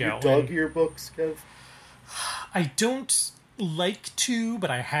here we go. You dog ear books, Kev? I don't like to,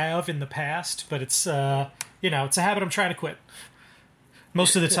 but I have in the past, but it's, it's a habit I'm trying to quit.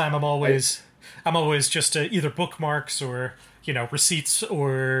 Most of the time I'm always just either bookmarks or, receipts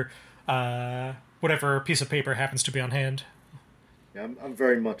or whatever piece of paper happens to be on hand. Yeah, I'm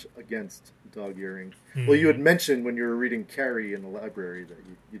very much against dog earing. Well, you had mentioned when you were reading Carrie in the library that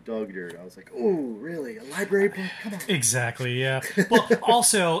you dog eared. I was like, oh, really? A library book? Come on. Exactly, yeah. Well,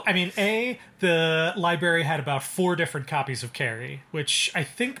 also, I mean, the library had about 4 different copies of Carrie, which I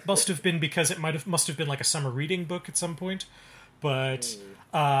think must have been because it must have been like a summer reading book at some point. But,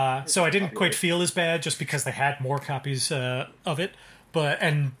 so I didn't quite feel as bad just because they had more copies of it.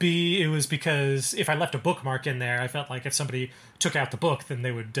 And B, it was because if I left a bookmark in there, I felt like if somebody took out the book, then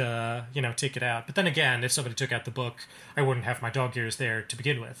they would, take it out. But then again, if somebody took out the book, I wouldn't have my dog ears there to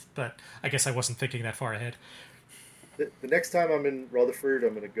begin with. But I guess I wasn't thinking that far ahead. The next time I'm in Rutherford,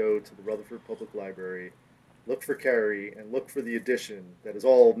 I'm going to go to the Rutherford Public Library, look for Carrie and look for the edition that is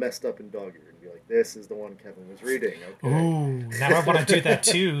all messed up in dog-eared and be like, this is the one Kevin was reading. Okay. Ooh, now I want to do that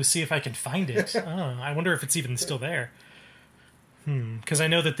too. See if I can find it. Oh, I wonder if it's even still there. Because I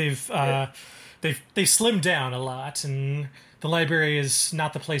know that they've slimmed down a lot, and the library is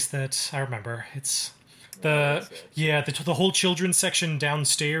not the place that I remember. It's the whole children's section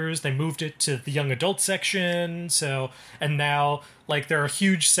downstairs. They moved it to the young adult section. So, and now like there are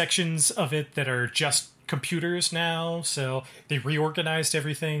huge sections of it that are just computers now. So they reorganized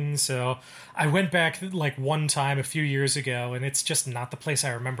everything. So I went back like one time a few years ago, and it's just not the place I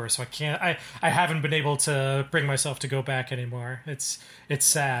remember. So I haven't been able to bring myself to go back anymore. It's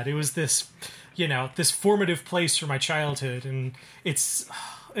sad. It was this formative place for my childhood, and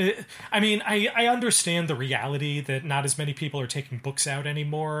I understand the reality that not as many people are taking books out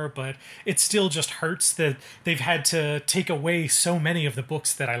anymore, but it still just hurts that they've had to take away so many of the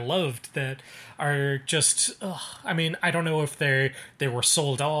books that I loved that are just, I don't know if they were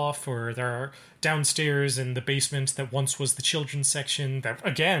sold off or they're downstairs in the basement that once was the children's section that,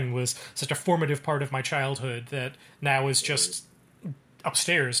 again, was such a formative part of my childhood that now is just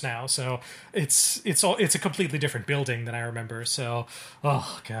upstairs now. So it's a completely different building than I remember. So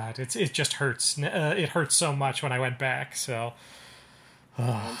oh god, it just hurts. It hurts so much when I went back. So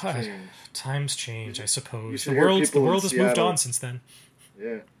times change, I suppose. The world has moved on since then.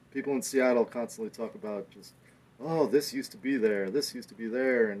 Yeah, people in Seattle constantly talk about just, oh, this used to be there,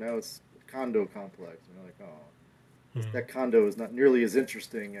 and now it's a condo complex. And you're like, oh, that condo is not nearly as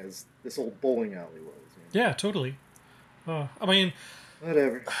interesting as this old bowling alley was. You know? Yeah, totally.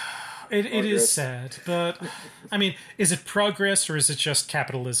 Whatever. It is sad, but is it progress or is it just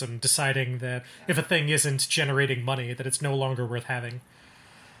capitalism deciding that if a thing isn't generating money, that it's no longer worth having?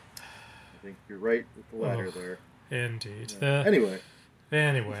 I think you're right with the latter there. Indeed. Anyway,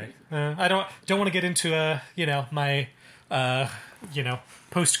 I don't want to get into my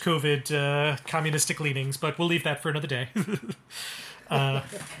post-COVID communistic leanings, but we'll leave that for another day.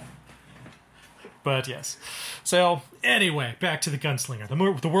 But yes. So anyway, back to the gunslinger.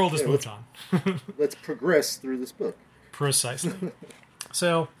 The world has moved on. Let's progress through this book. Precisely.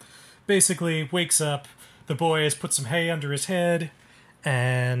 So basically, wakes up. The boy has put some hay under his head,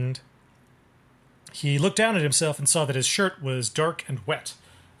 and he looked down at himself and saw that his shirt was dark and wet,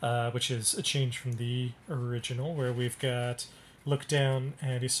 which is a change from the original, where we've got looked down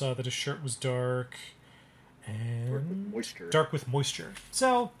and he saw that his shirt was dark and dark with moisture.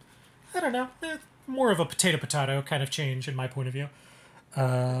 So I don't know. More of a potato kind of change in my point of view.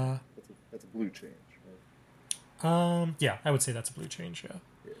 That's a blue change, right? Yeah, I would say that's a blue change,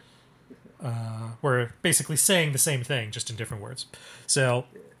 yeah. We're basically saying the same thing, just in different words. So,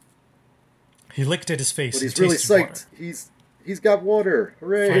 he licked at his face. But he's really psyched. Water. He's got water.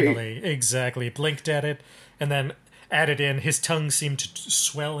 Hooray! Finally, exactly. Blinked at it, and then added in, his tongue seemed to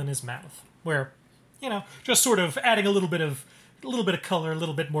swell in his mouth. Where, just sort of adding a little bit of color, a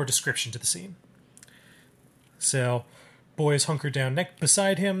little bit more description to the scene. So, boys hunkered down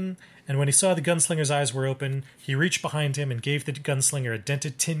beside him, and when he saw the gunslinger's eyes were open, he reached behind him and gave the gunslinger a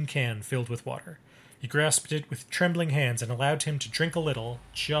dented tin can filled with water. He grasped it with trembling hands and allowed him to drink a little,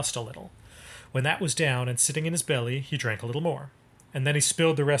 just a little. When that was down and sitting in his belly, he drank a little more. And then he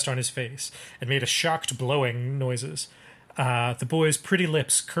spilled the rest on his face, and made a shocked blowing noises. The boy's pretty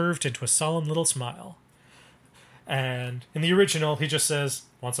lips curved into a solemn little smile. And in the original, he just says,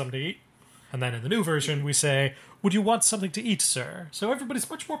 "Want something to eat?" And then in the new version, we say, "Would you want something to eat, sir?" So everybody's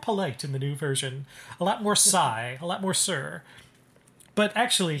much more polite in the new version. A lot more sigh, a lot more sir. But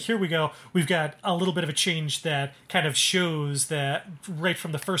actually, here we go. We've got a little bit of a change that kind of shows that right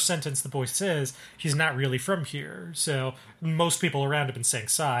from the first sentence the boy says, he's not really from here. So most people around have been saying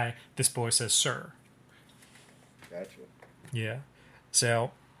sigh. This boy says sir. Gotcha. Yeah.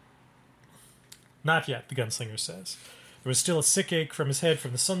 So, not yet, the gunslinger says. There was still a sick ache from his head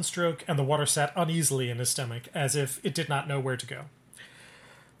from the sunstroke, and the water sat uneasily in his stomach, as if it did not know where to go.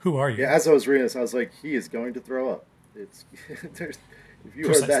 Who are you? Yeah, as I was reading this, I was like, he is going to throw up. It's if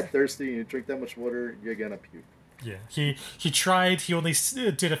you are that thirsty and you drink that much water, you're gonna puke. Yeah, he tried. He only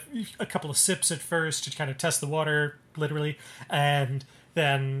did a couple of sips at first to kind of test the water, literally, and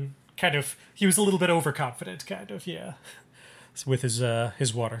then kind of he was a little bit overconfident, kind of, yeah, with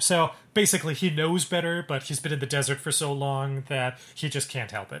his water. So basically, he knows better, but he's been in the desert for so long that he just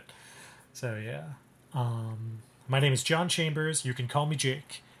can't help it. So yeah, my name is John Chambers. You can call me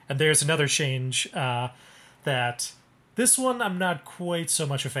Jake. And there's another change that. This one I'm not quite so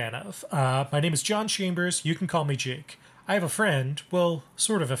much a fan of. My name is John Chambers. You can call me Jake. I have a friend, well,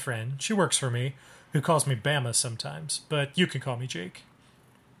 sort of a friend. She works for me, who calls me Bama sometimes, but you can call me Jake.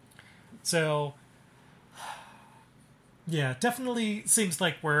 So, Yeah, definitely seems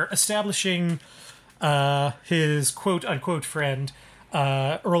like we're establishing his quote-unquote friend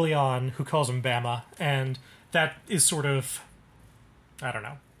early on who calls him Bama, and that is sort of, I don't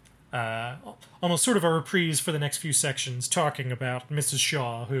know, almost sort of a reprise for the next few sections, talking about Mrs.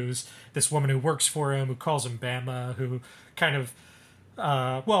 Shaw, who's this woman who works for him, who calls him Bama, who kind of,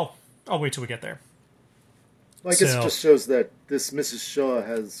 well, I'll wait till we get there. Well, I guess it just shows that this Mrs. Shaw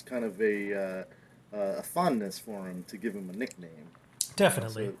has kind of a fondness for him to give him a nickname.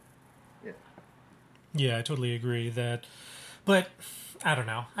 Definitely. So, yeah. Yeah, I totally agree that. But, I don't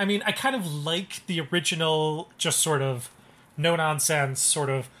know. I mean, I kind of like the original, just sort of no nonsense, sort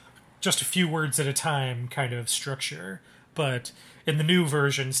of just a few words at a time kind of structure. But in the new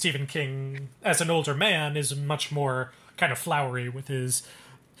version, Stephen King, as an older man, is much more kind of flowery with his.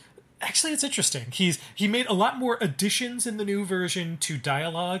 Actually, it's interesting. He made a lot more additions in the new version to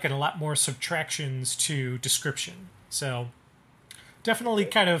dialogue and a lot more subtractions to description. So, definitely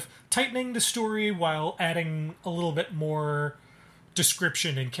kind of tightening the story while adding a little bit more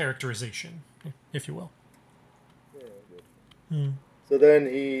description and characterization, if you will. So then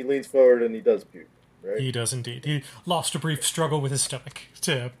he leans forward and he does puke, right? He does indeed. He lost a brief struggle with his stomach,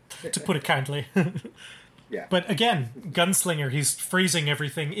 to put it kindly. Yeah. But again, gunslinger, he's phrasing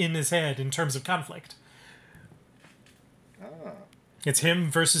everything in his head in terms of conflict. Ah. It's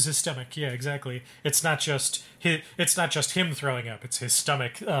him versus his stomach. Yeah, exactly. It's not just him throwing up. It's his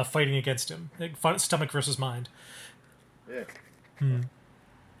stomach fighting against him. Stomach versus mind. Yeah.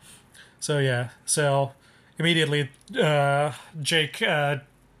 So yeah. So immediately, Jake.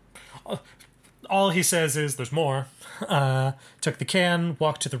 All he says is, "There's more." Took the can,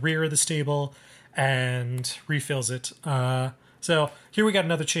 walked to the rear of the stable, and refills it. So here we got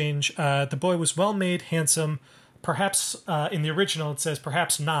another change. The boy was well made, handsome. Perhaps in the original it says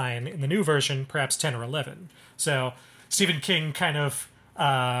perhaps 9. In the new version, perhaps 10 or 11. So Stephen King kind of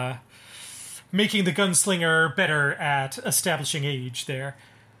making the gunslinger better at establishing age there.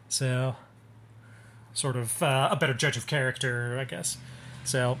 So sort of a better judge of character, I guess.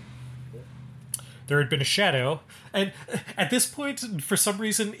 So there had been a shadow. And at this point, for some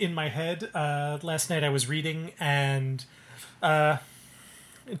reason in my head, last night I was reading and, to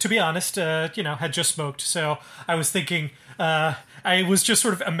be honest, had just smoked. So I was thinking, I was just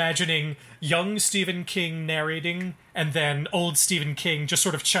sort of imagining young Stephen King narrating and then old Stephen King just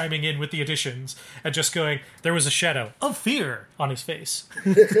sort of chiming in with the additions and just going, there was a shadow of fear on his face.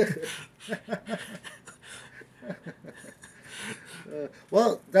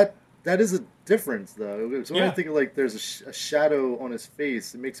 Well, that is a difference, though. So when I Yeah. think of, like, there's a shadow on his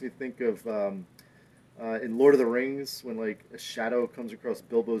face, it makes me think of in Lord of the Rings when, like, a shadow comes across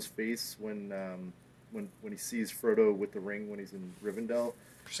Bilbo's face when he sees Frodo with the ring when he's in Rivendell.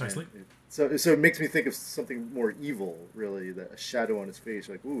 Precisely. So it makes me think of something more evil, really. That a shadow on his face,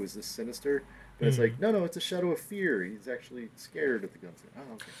 like, ooh, is this sinister? But it's like, no, it's a shadow of fear. He's actually scared of the gunslinger.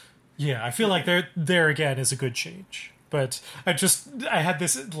 Oh, okay. Yeah, I feel like there again is a good change. But I had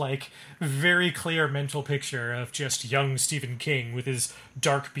this, like, very clear mental picture of just young Stephen King with his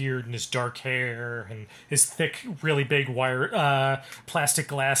dark beard and his dark hair and his thick, really big wire plastic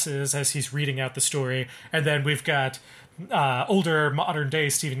glasses as he's reading out the story. And then we've got older, modern-day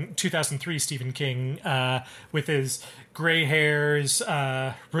 2003 Stephen King with his gray hairs,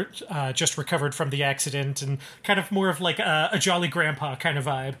 just recovered from the accident, and kind of more of like a jolly grandpa kind of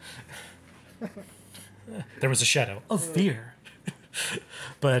vibe. There was a shadow of fear.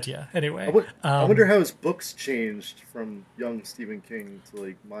 But yeah, anyway. I wonder how his books changed from young Stephen King to,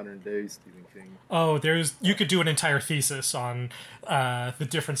 like, modern day Stephen King. Oh, you could do an entire thesis on the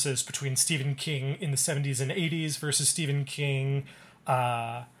differences between Stephen King in the 70s and 80s versus Stephen King.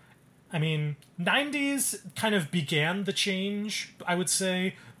 I mean, 90s kind of began the change, I would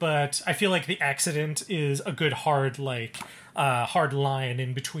say, but I feel like The Accident is a good hard line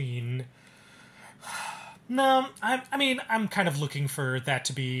in between. No, I'm kind of looking for that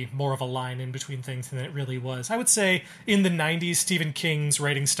to be more of a line in between things than it really was. I would say in the 90s, Stephen King's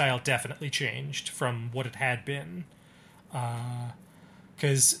writing style definitely changed from what it had been.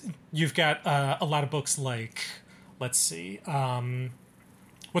 Because you've got a lot of books like, let's see,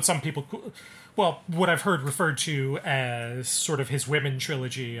 what I've heard referred to as sort of his women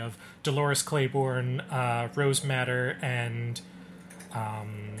trilogy of Dolores Claiborne, Rose Madder, and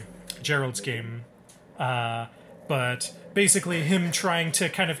Gerald's Game. But basically him trying to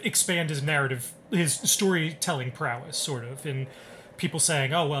kind of expand his narrative, his storytelling prowess, sort of, in people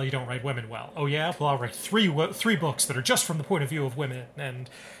saying, "Oh well, you don't write women well." Oh yeah, well I'll write three books that are just from the point of view of women, and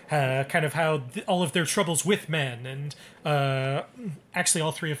kind of how all of their troubles with men, and actually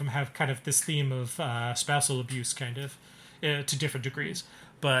all three of them have kind of this theme of spousal abuse, kind of to different degrees.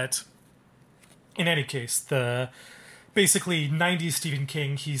 But in any case, the basically 90s Stephen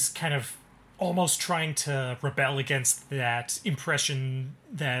King, he's kind of almost trying to rebel against that impression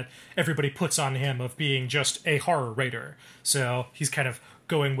that everybody puts on him of being just a horror writer. So he's kind of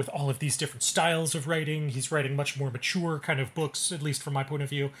going with all of these different styles of writing. He's writing much more mature kind of books, at least from my point of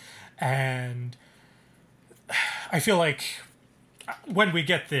view. And I feel like when we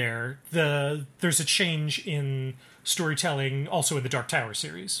get there, there's a change in storytelling also in the Dark Tower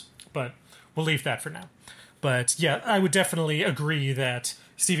series. But we'll leave that for now. But yeah, I would definitely agree that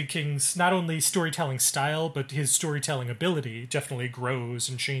Stephen King's not only storytelling style, but his storytelling ability definitely grows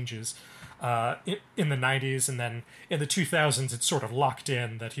and changes in the 90s, and then in the 2000s it's sort of locked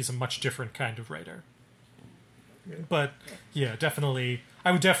in that he's a much different kind of writer. But yeah, definitely,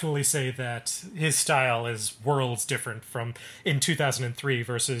 I would definitely say that his style is worlds different from in 2003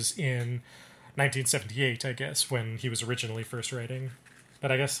 versus in 1978, I guess, when he was originally first writing.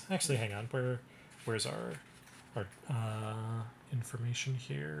 But I guess, actually, hang on, where's our information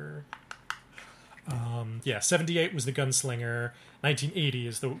here? 78 was The Gunslinger.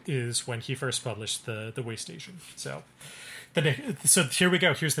 1980 is when he first published the Way Station. So so here we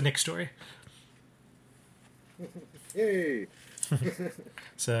go. Here's the Nick story. Yay!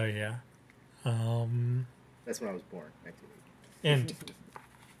 So yeah, That's when I was born, 1980. and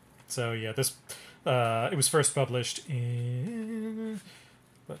so yeah, this it was first published in,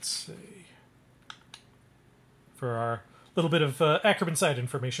 let's see, for our little bit of Ackerman side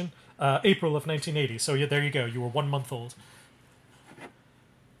information, April of 1980. So yeah, there you go. You were 1 month old.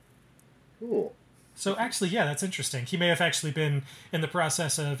 Cool. So actually, yeah, that's interesting. He may have actually been in the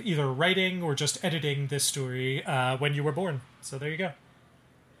process of either writing or just editing this story when you were born. So there you go.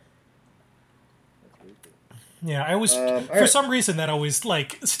 That's really cool. Yeah, I always, for right. some reason, that always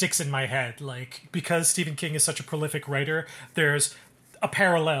like sticks in my head. Like, because Stephen King is such a prolific writer, there's a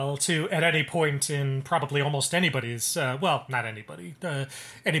parallel to at any point in probably almost anybody's, well, not anybody,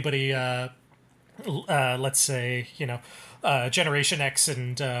 anybody, let's say, Generation X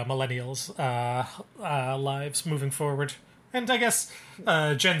and millennials lives moving forward, and I guess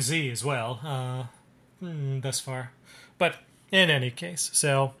Gen Z as well thus far. But in any case,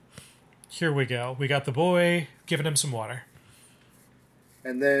 so here we go. We got the boy giving him some water,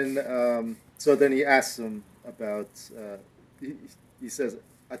 And then, so then he asks him about. He says,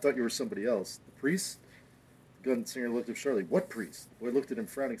 "I thought you were somebody else. The priest." The gunslinger looked at Charlie. "What priest?" The boy looked at him,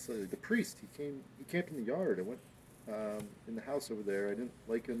 frowning slightly. "The priest. He camped in the yard. I went in the house over there. I didn't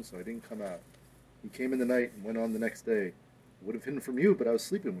like him, so I didn't come out. He came in the night and went on the next day. I would have hidden from you, but I was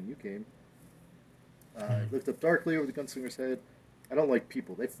sleeping when you came." He looked up darkly over the gunslinger's head. "I don't like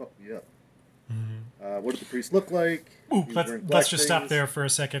people. They fuck me up." What did the priest look like? Ooh, He was wearing black let's just stop things. there for a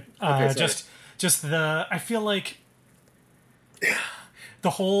second. Okay, sorry. Just I feel like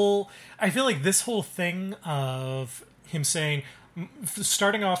I feel like this whole thing of him saying,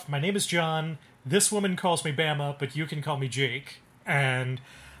 starting off, "My name is John. This woman calls me Bama, but you can call me Jake," and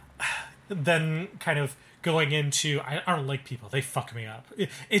then kind of going into, "I don't like people. They fuck me up."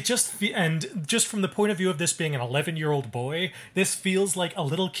 It just, and just from the point of view of this being an 11-year-old boy, this feels like a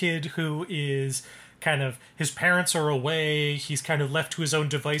little kid who is kind of, his parents are away, he's kind of left to his own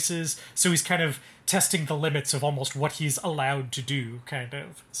devices, so he's kind of testing the limits of almost what he's allowed to do, kind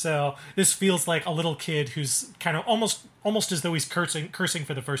of. So this feels like a little kid who's kind of almost as though he's cursing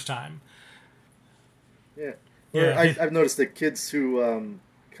for the first time. Yeah. Yeah, I've noticed that kids who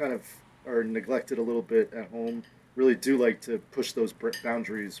kind of are neglected a little bit at home really do like to push those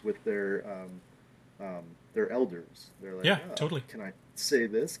boundaries with their elders. They're like, Yeah, "Oh, totally. Can I say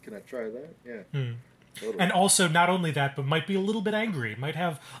this? Can I try that?" Yeah. Totally. And also, not only that, but might be a little bit angry. Might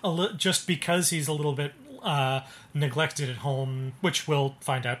have just because he's a little bit neglected at home, which we'll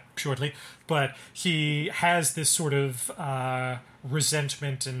find out shortly. But he has this sort of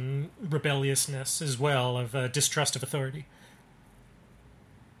resentment and rebelliousness as well, of distrust of authority.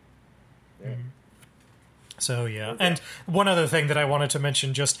 Yeah. So yeah, and one other thing that I wanted to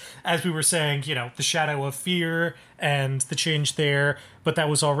mention, just as we were saying, the shadow of fear and the change there, but that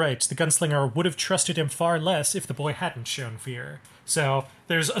was all right. The gunslinger would have trusted him far less if the boy hadn't shown fear. So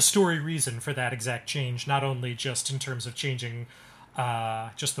there's a story reason for that exact change, not only just in terms of changing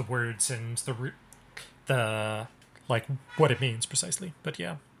just the words and the like what it means precisely, but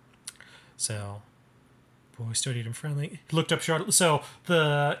yeah. So boy studied him friendly. He looked up sharply. So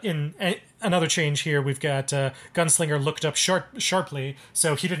another change here, we've got Gunslinger looked up sharply.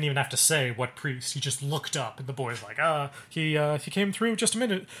 So he didn't even have to say what priest. He just looked up, and the boy's like, he came through just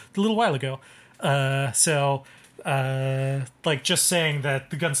a little while ago. Like just saying that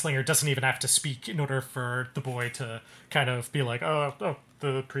the Gunslinger doesn't even have to speak in order for the boy to kind of be like, oh,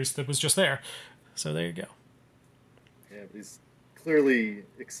 the priest that was just there. So there you go. Yeah, but he's clearly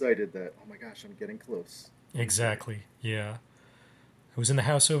excited that, oh my gosh, I'm getting close. Exactly, yeah. I was in the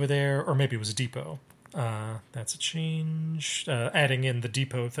house over there, or maybe it was a depot. That's a change. Adding in the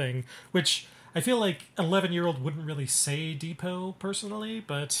depot thing, which I feel like an 11-year-old wouldn't really say depot personally,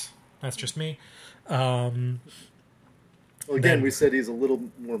 but that's just me. Well, again, we said he's a little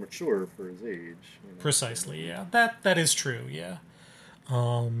more mature for his age. You know? Precisely, yeah. That is true, yeah.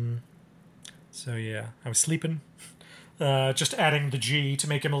 So yeah, I was sleeping. Just adding the G to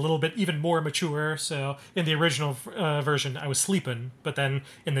make him a little bit even more mature. So in the original version, I was sleeping, but then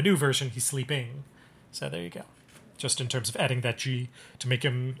in the new version, he's sleeping. So there you go. Just in terms of adding that G to make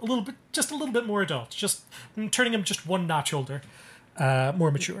him a little bit more adult. Just turning him just one notch older,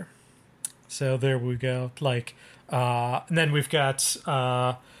 more mature. So there we go. And then we've got,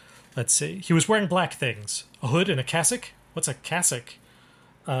 let's see. He was wearing black things. A hood and a cassock? What's a cassock?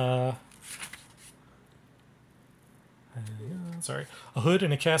 Sorry. A hood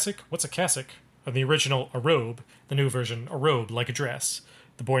and a cassock? What's a cassock? In the original, a robe. The new version, a robe, like a dress.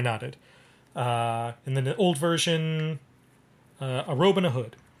 The boy nodded. In the old version, a robe and a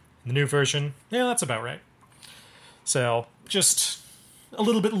hood. In the new version, yeah, that's about right. So, just a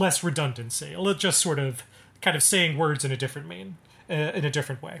little bit less redundancy. Just sort of kind of saying words in a different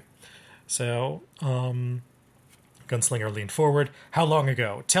way. So, Gunslinger leaned forward. How long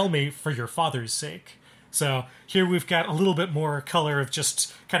ago? Tell me for your father's sake. So here we've got a little bit more color of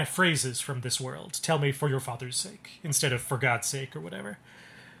just kind of phrases from this world. Tell me for your father's sake instead of for God's sake or whatever.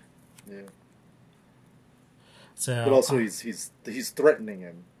 Yeah. So, but also he's threatening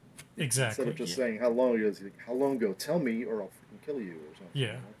him. Exactly. Instead of just saying how long ago, he's like, how long ago? Tell me or I'll freaking kill you or something.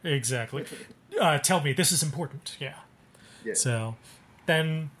 Yeah, exactly. Tell me, this is important. Yeah. So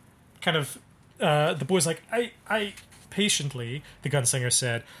then kind of the boy's like, I patiently, the Gunslinger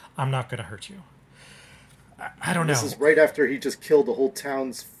said, I'm not going to hurt you. I don't know. This is right after he just killed the whole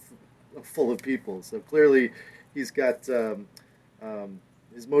town's full of people. So clearly, he's got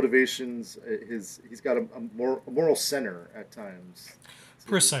his motivations. He's got a moral center at times.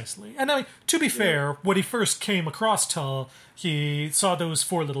 Precisely. And to be fair, when he first came across Tull, he saw those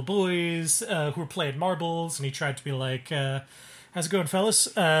 4 little boys who were playing marbles, and he tried to be like, how's it going, fellas?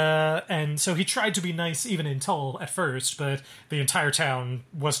 And so he tried to be nice even in Tull at first, but the entire town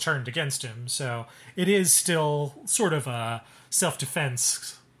was turned against him. So it is still sort of a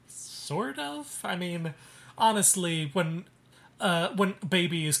self-defense, sort of. I mean, honestly, when a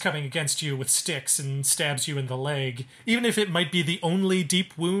baby is coming against you with sticks and stabs you in the leg, even if it might be the only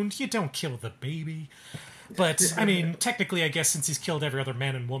deep wound, you don't kill the baby. But, I mean, technically, I guess since he's killed every other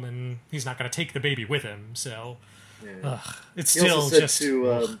man and woman, he's not going to take the baby with him, so... Yeah. It's still just... He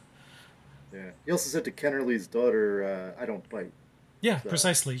also said to Kennerly's daughter, I don't bite. Yeah, so.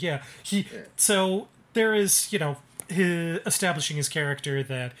 Precisely, yeah. So there is, establishing his character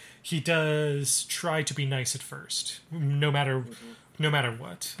that he does try to be nice at first, no matter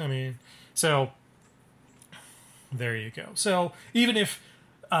what. I mean, so there you go. So even if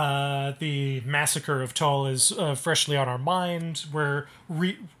the massacre of Tull is freshly on our mind,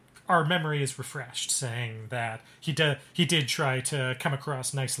 our memory is refreshed, saying that he did try to come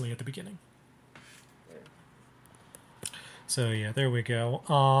across nicely at the beginning. So yeah, there we go.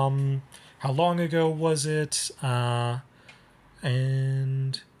 How long ago was it? And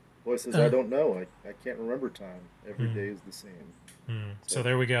boy says, I don't know. I can't remember time. Every day is the same. So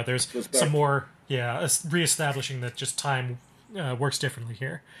there we go. There's some more, reestablishing that just time works differently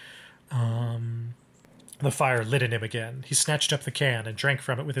here. The fire lit in him again. He snatched up the can and drank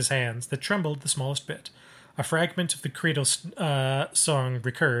from it with his hands that trembled the smallest bit. A fragment of the cradle song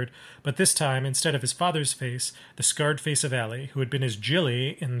recurred, but this time, instead of his father's face, the scarred face of Allie, who had been his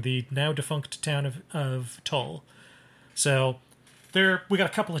Jilly in the now-defunct town of Tull. So, we got a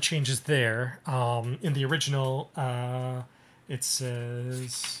couple of changes there. In the original, it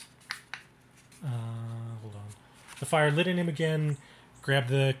says... hold on. The fire lit in him again... Grabbed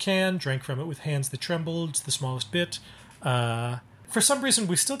the can, drank from it with hands that trembled, the smallest bit. For some reason,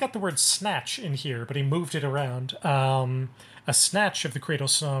 we still got the word snatch in here, but he moved it around. A snatch of the cradle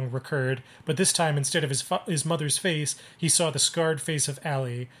song recurred, but this time, instead of his mother's face, he saw the scarred face of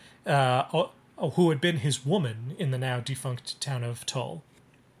Allie, who had been his woman in the now defunct town of Tull.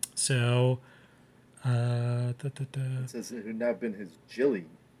 So, It says it had now been his Jilly.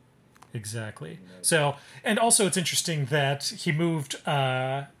 Exactly. So, and also it's interesting that he moved,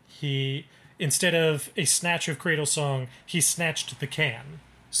 he, instead of a snatch of Cradle Song, he snatched the can.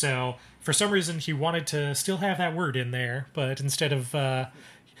 So, for some reason, he wanted to still have that word in there, but instead of, I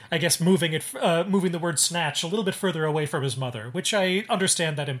guess, moving the word snatch a little bit further away from his mother, which I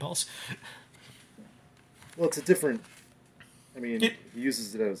understand that impulse. Well, it's a different. I mean, he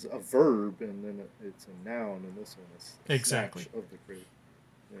uses it as a verb, and then it's a noun, and this one is exactly of the Cradle.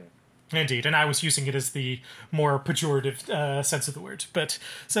 Yeah. Indeed, and I was using it as the more pejorative sense of the word, but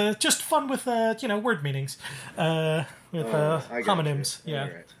so just fun with word meanings, with homonyms. Yeah,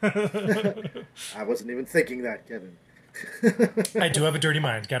 right. I wasn't even thinking that, Kevin. I do have a dirty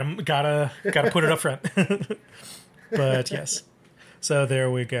mind. Gotta put it up front. But yes, so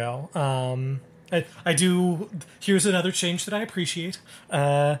there we go. I do. Here's another change that I appreciate.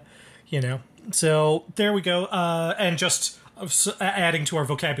 So there we go. And just adding to our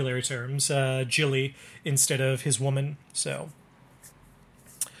vocabulary terms, Jilly instead of his woman. So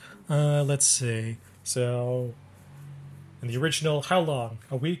let's see. So in the original, how long?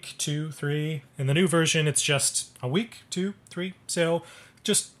 A week, 2, 3. In the new version, it's just a week, 2, 3. So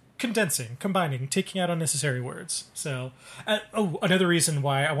just condensing, combining, taking out unnecessary words. So, another reason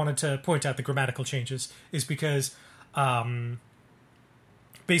why I wanted to point out the grammatical changes is because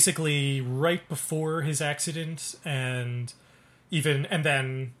basically right before his accident and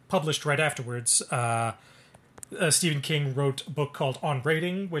then published right afterwards, Stephen King wrote a book called On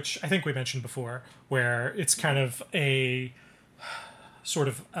Writing, which I think we mentioned before, where it's kind of a sort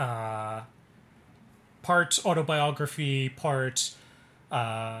of part autobiography, part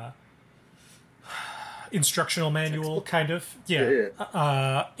instructional manual, kind of.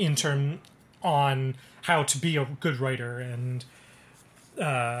 In term on how to be a good writer and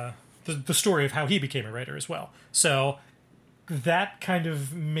the story of how he became a writer as well. So that kind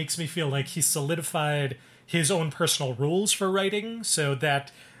of makes me feel like he solidified his own personal rules for writing, so that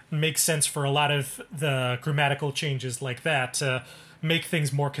makes sense for a lot of the grammatical changes like that to make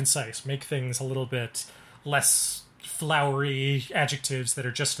things more concise, make things a little bit less flowery adjectives that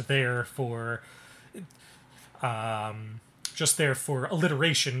are just there for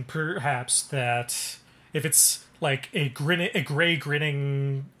alliteration, perhaps, that if it's like a gray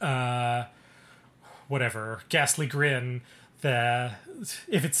grinning ghastly grin, that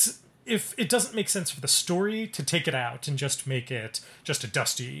if it doesn't make sense for the story, to take it out and just make it just his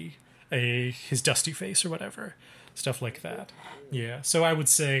dusty face or whatever, stuff like that. Yeah, so I would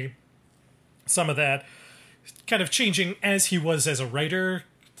say some of that kind of changing as he was as a writer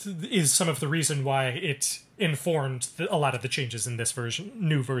is some of the reason why it informed a lot of the changes in this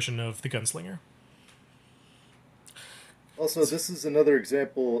new version of the Gunslinger. Also, this is another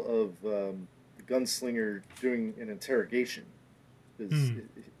example of the Gunslinger doing an interrogation.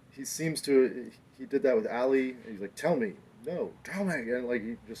 He seems to. He did that with Ali. He's like, "Tell me, no, tell me,"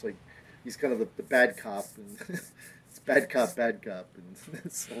 and he's kind of the bad cop, and it's bad cop, and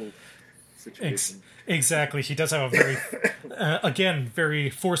this whole situation. Exactly. He does have a very, again, very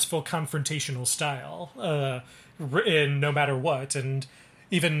forceful confrontational style, in no matter what, and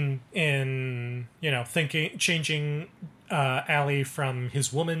even in changing Ali from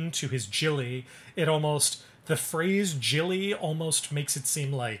his woman to his Jilly, the phrase Jilly almost makes it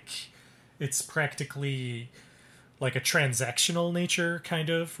seem like it's practically like a transactional nature,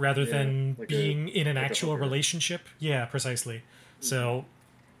 kind of, rather than like being in an actual relationship. Yeah, precisely. Mm-hmm. So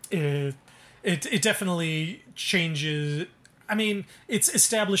it definitely changes. I mean, it's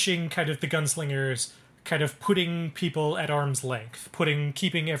establishing kind of the Gunslingers, kind of putting people at arm's length,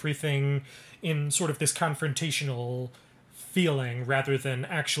 keeping everything in sort of this confrontational feeling, rather than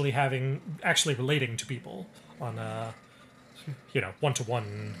actually relating to people on a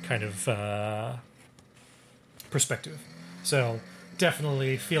one-to-one kind of perspective. So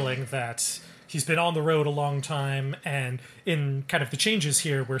definitely feeling that he's been on the road a long time, and in kind of the changes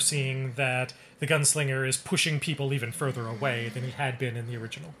here, we're seeing that the Gunslinger is pushing people even further away than he had been in the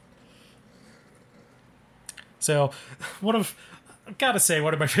original. So I've got to say,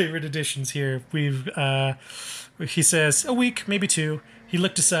 one of my favorite additions here, he says, a week, maybe 2. He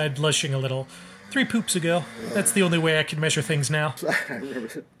looked aside, blushing a little. 3 poops ago. That's the only way I can measure things now. I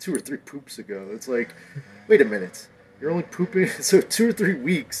remember 2 or 3 poops ago. It's like, wait a minute. You're only pooping? So 2 or 3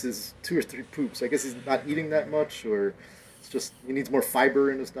 weeks is 2 or 3 poops. I guess he's not eating that much, or it's just he needs more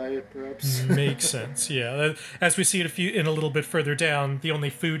fiber in his diet, perhaps. Makes sense, yeah. As we see it in a little bit further down, the only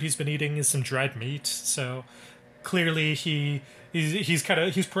food he's been eating is some dried meat. So clearly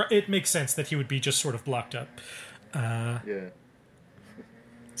it makes sense that he would be just sort of blocked up. Yeah.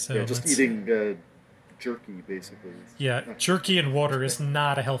 So just eating jerky, basically. Yeah, jerky and water is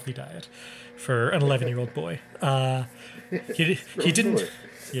not a healthy diet for an 11-year-old boy. He didn't.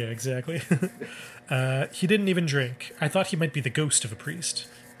 Yeah, exactly. He didn't even drink. I thought he might be the ghost of a priest.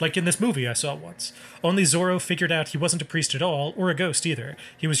 Like in this movie I saw once. Only Zorro figured out he wasn't a priest at all, or a ghost either.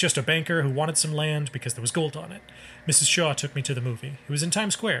 He was just a banker who wanted some land because there was gold on it. Mrs. Shaw took me to the movie. It was in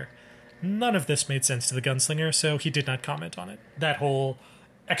Times Square. None of this made sense to the gunslinger, so he did not comment on it. That whole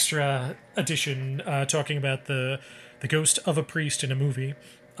extra addition talking about the ghost of a priest in a movie,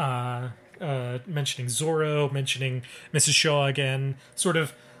 mentioning Zorro, mentioning Mrs. Shaw again, sort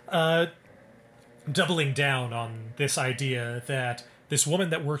of doubling down on this idea that this woman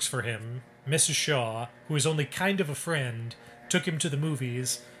that works for him, Mrs. Shaw, who is only kind of a friend, took him to the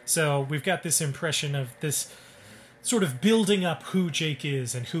movies. So we've got this impression of this sort of building up who Jake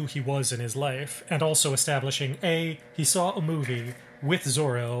is and who he was in his life, and also establishing, he saw a movie with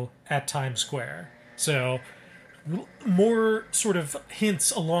Zorro at Times Square. So more sort of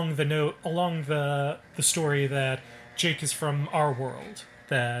hints along the story that Jake is from our world,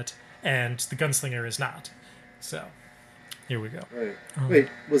 and the gunslinger is not. So here we go. Right. Wait,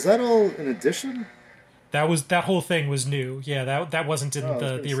 was that all an addition? That whole thing was new. Yeah, that wasn't in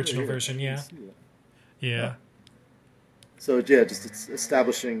the original version. Yeah. Huh. So yeah, just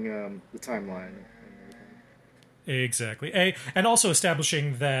establishing the timeline and everything. Exactly. And also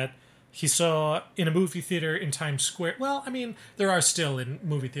establishing that he saw in a movie theater in Times Square. Well, I mean, there are still in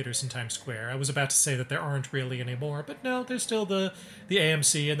movie theaters in Times Square. I was about to say that there aren't really anymore, but no, there's still the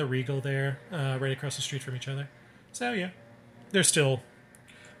AMC and the Regal there, right across the street from each other. So yeah, there's still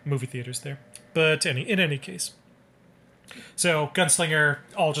movie theaters there. But in any case. So, Gunslinger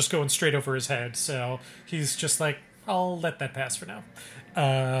all just going straight over his head, so he's just like, I'll let that pass for now.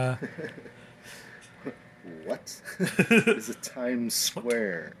 What is a Times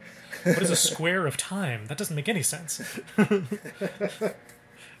Square? What is a square of time? That doesn't make any sense.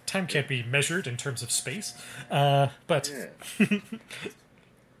 Time can't be measured in terms of space. But... Yeah. The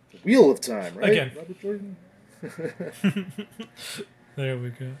Wheel of Time, right? Again. Robert Jordan? There we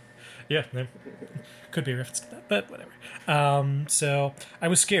go. Yeah, could be a reference to that, but whatever. So, I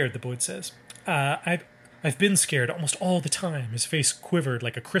was scared, the Boyd says. I've been scared almost all the time. His face quivered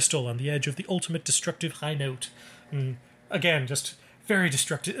like a crystal on the edge of the ultimate destructive high note. Again, just very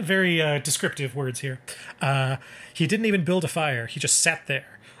descriptive words here. He didn't even build a fire. He just sat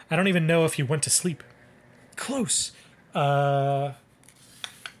there. I don't even know if he went to sleep. Close. I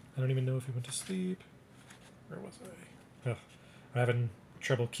don't even know if he went to sleep. Where was I? Oh, I'm having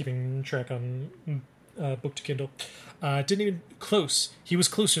trouble keeping track on book to Kindle. Didn't even close. He was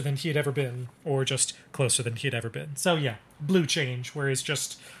closer than he had ever been, or just closer than he had ever been. So yeah, blue change, where he's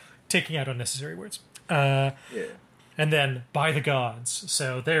just taking out unnecessary words. Yeah. And then by the gods.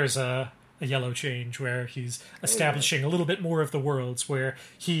 So there's a yellow change where he's establishing a little bit more of the worlds, where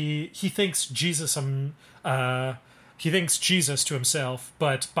he thinks Jesus to himself,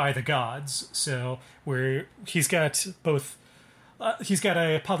 but by the gods. So where he's got both. He's got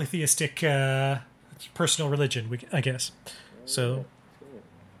a polytheistic personal religion, I guess. So,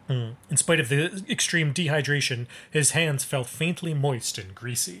 in spite of the extreme dehydration, his hands felt faintly moist and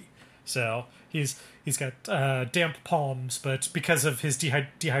greasy. So he's got damp palms, but because of his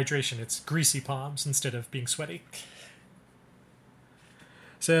dehydration, it's greasy palms instead of being sweaty.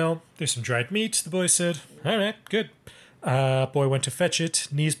 So there's some dried meat, the boy said. All right, good. Boy went to fetch it,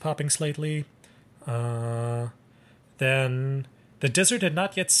 knees popping slightly. Then... The desert had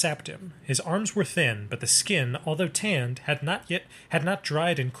not yet sapped him. His arms were thin, but the skin, although tanned, had not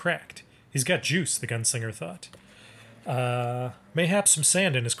dried and cracked. He's got juice, the gunslinger thought. Mayhaps some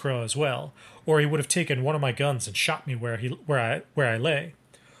sand in his craw as well, or he would have taken one of my guns and shot me where I lay.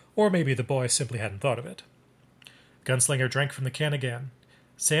 Or maybe the boy simply hadn't thought of it. Gunslinger drank from the can again.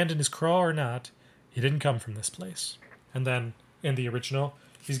 Sand in his craw or not, he didn't come from this place. And then, in the original,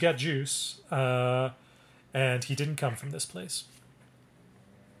 he's got juice, and he didn't come from this place.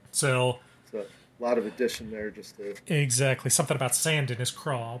 So a lot of addition there, just to... Exactly. Something about sand in his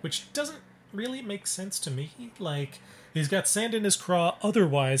craw, which doesn't really make sense to me. Like, he's got sand in his craw,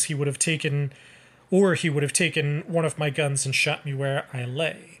 otherwise he would have taken one of my guns and shot me where I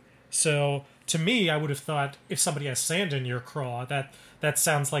lay. So, to me, I would have thought, if somebody has sand in your craw, that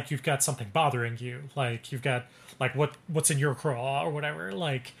sounds like you've got something bothering you. Like, you've got, like, what's in your craw, or whatever.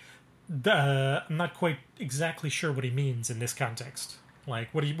 Like, I'm not quite exactly sure what he means in this context.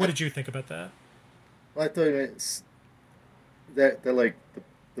 Like, what did you think about that? Well, I thought it meant that like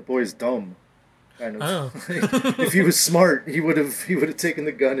the boy's dumb, kind of. Oh. If he was smart, he would have taken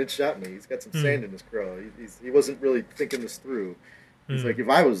the gun and shot me. He's got some sand in his craw. He wasn't really thinking this through. He's like, if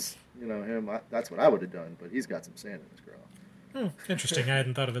I was him, that's what I would have done. But he's got some sand in his craw. Interesting. I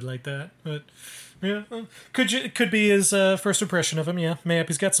hadn't thought of it like that, but yeah, could be his first impression of him. Yeah, maybe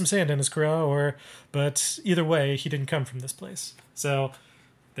he's got some sand in his craw, but either way, he didn't come from this place. So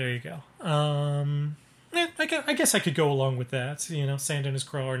there you go. I guess I could go along with that. Sand in his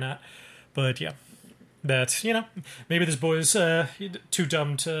craw or not, but yeah. That maybe this boy's too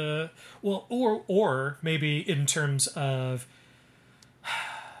dumb to or maybe in terms of,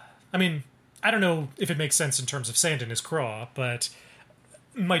 I mean, I don't know if it makes sense in terms of sand in his craw, but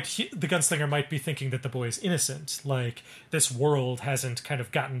the gunslinger might be thinking that the boy is innocent, like this world hasn't kind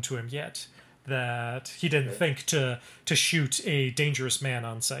of gotten to him yet, that he didn't think to shoot a dangerous man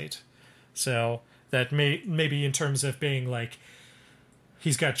on sight, so that maybe in terms of being like,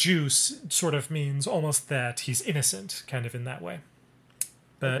 he's got juice sort of means almost that he's innocent, kind of in that way.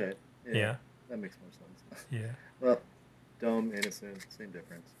 But, okay. Yeah. That makes more sense. Yeah. Well, dumb, innocent, same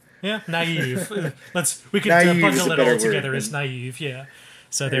difference. Yeah, naive. We could bundle it all together as naive, yeah.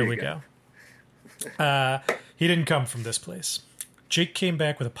 So there we go. He didn't come from this place. Jake came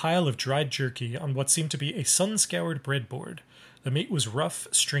back with a pile of dried jerky on what seemed to be a sun-scoured breadboard. The meat was rough,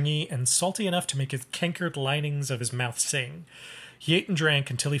 stringy, and salty enough to make his cankered linings of his mouth sing. He ate and drank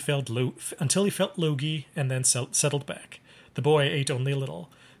until he felt logy and then settled back. The boy ate only a little,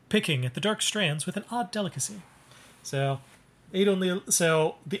 picking at the dark strands with an odd delicacy. So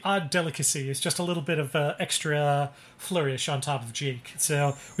the odd delicacy is just a little bit of extra flourish on top of Jake.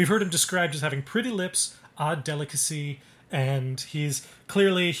 So we've heard him described as having pretty lips, odd delicacy, and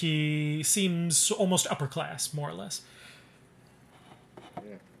he seems almost upper class, more or less.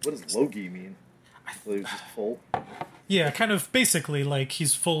 Yeah. What does logy mean? He was just full? Yeah, kind of basically like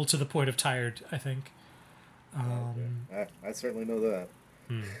he's full to the point of tired, I think. I certainly know that.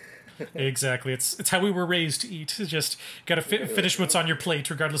 Exactly. It's how we were raised to eat. It's just got to finish what's on your plate,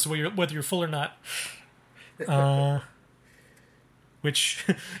 regardless of whether you're full or not. Which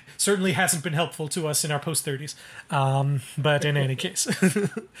certainly hasn't been helpful to us in our post-30s. But in any case. So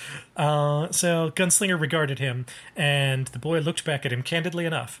Gunslinger regarded him, and the boy looked back at him candidly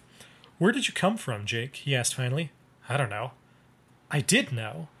enough. "Where did you come from, Jake?" he asked finally. "I don't know." "I did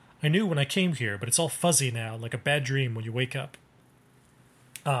know. I knew when I came here, but it's all fuzzy now, like a bad dream when you wake up."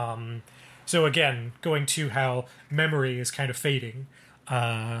 So again, going to how memory is kind of fading.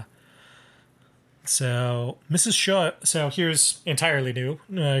 So Mrs. Shaw, so here's entirely new,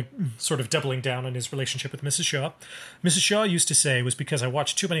 sort of doubling down on his relationship with Mrs. Shaw. Mrs. Shaw used to say it was because I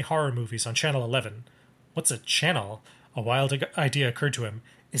watched too many horror movies on Channel 11. What's a channel? A wild idea occurred to him.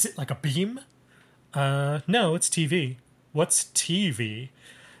 Is it like a beam? No, it's TV. What's TV?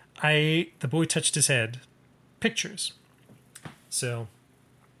 The boy touched his head. Pictures. So,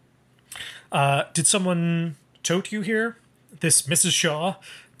 did someone tote you here? This Mrs. Shaw?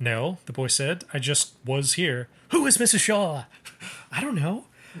 No, the boy said. I just was here. Who is Mrs. Shaw? I don't know.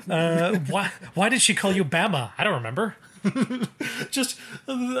 Why did she call you Bama? I don't remember.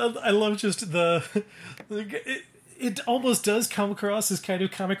 I love just it almost does come across as kind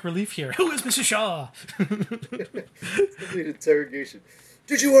of comic relief here. Who is Mrs. Shaw? Complete interrogation.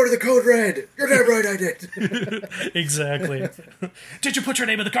 Did you order the code red? You're damn right I did. Exactly. Did you put your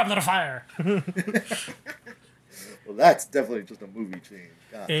name in the goblet of fire? Well, that's definitely just a movie change.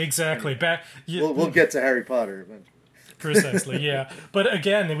 God. Exactly. We'll get to Harry Potter eventually. Precisely, yeah. But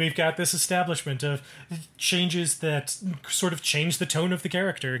again, we've got this establishment of changes that sort of change the tone of the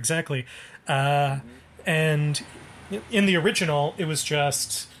character. Exactly. And in the original, it was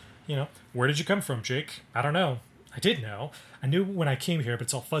just, where did you come from, Jake? I don't know. I did know. I knew when I came here, but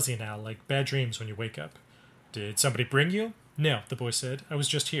it's all fuzzy now, like bad dreams when you wake up. Did somebody bring you? No, the boy said. I was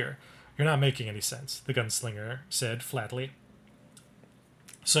just here. You're not making any sense, the gunslinger said flatly.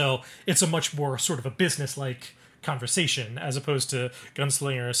 So it's a much more sort of a business-like conversation, as opposed to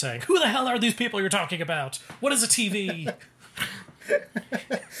Gunslinger saying, "Who the hell are these people you're talking about? What is a TV?"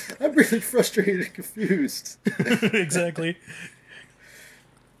 I'm really frustrated and confused. Exactly.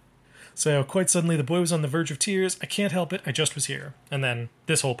 So, quite suddenly, the boy was on the verge of tears. I can't help it, I just was here. And then,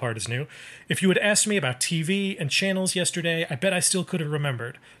 this whole part is new. If you had asked me about TV and channels yesterday, I bet I still could have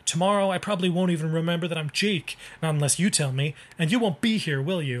remembered. Tomorrow, I probably won't even remember that I'm Jake, not unless you tell me, and you won't be here,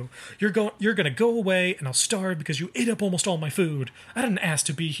 will you? You're gonna go away, and I'll starve because you ate up almost all my food. I didn't ask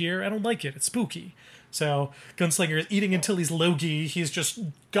to be here, I don't like it, it's spooky. So, Gunslinger is eating until he's logy, he's just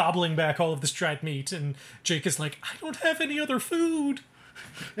gobbling back all of this dried meat, and Jake is like, I don't have any other food.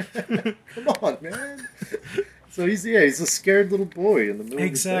 Come on, man. So he's a scared little boy in the middle.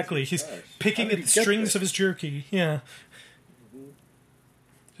 Exactly. He's picking at the strings of his jerky. Yeah. Mm-hmm.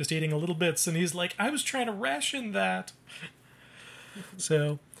 Just eating a little bits, and he's like, I was trying to ration that.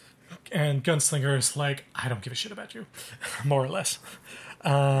 So And Gunslinger is like, I don't give a shit about you, more or less.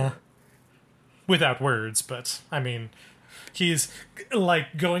 Without words, but I mean, he's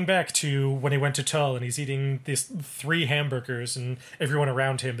like going back to when he went to Tull and he's eating these 3 hamburgers and everyone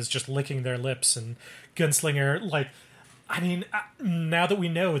around him is just licking their lips. And Gunslinger, like, I mean, now that we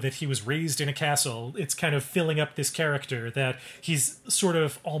know that he was raised in a castle, it's kind of filling up this character that he's sort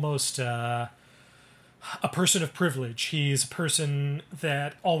of almost a person of privilege. He's a person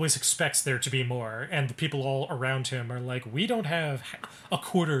that always expects there to be more, and the people all around him are like, we don't have a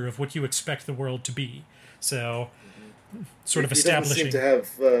quarter of what you expect the world to be. So, sort of establishing... He doesn't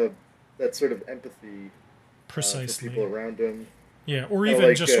seem to have that sort of empathy precisely for people around him. Yeah, or even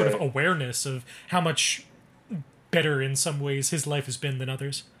like, just sort of awareness of how much better in some ways his life has been than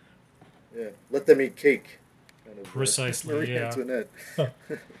others. Yeah, let them eat cake. Kind of, precisely, yeah.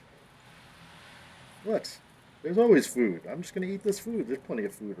 What? There's always food. I'm just going to eat this food. There's plenty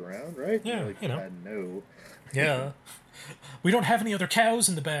of food around, right? Yeah, like, no. Yeah. We don't have any other cows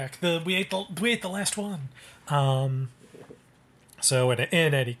in the back. We ate the last one. So in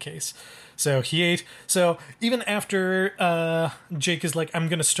any case, so he ate. So even after Jake is like, I'm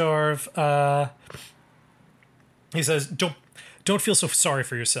going to starve, he says, Don't feel so sorry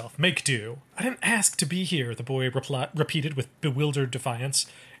for yourself. Make do. I didn't ask to be here, the boy repeated with bewildered defiance.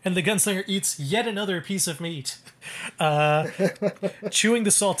 And the gunslinger eats yet another piece of meat, chewing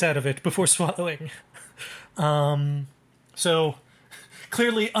the salt out of it before swallowing. So,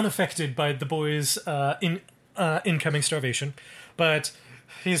 clearly unaffected by the boy's incoming starvation, but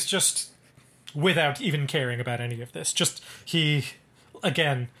he's just, without even caring about any of this, don't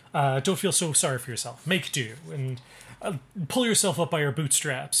feel so sorry for yourself. Make do, and pull yourself up by your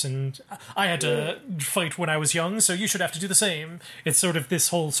bootstraps, and I had to fight when I was young, so you should have to do the same. It's sort of this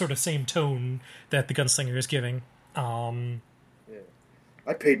whole sort of same tone that the gunslinger is giving. I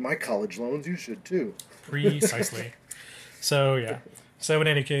paid my college loans, you should too. Precisely. So, yeah. So in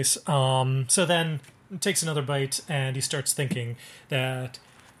any case, so then takes another bite, and he starts thinking that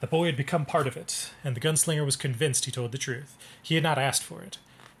the boy had become part of it, and the gunslinger was convinced he told the truth. He had not asked for it.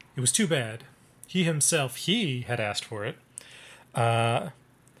 It was too bad. He had asked for it.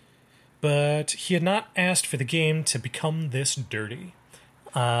 But he had not asked for the game to become this dirty.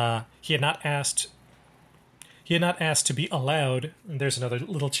 He had not asked to be allowed, and there's another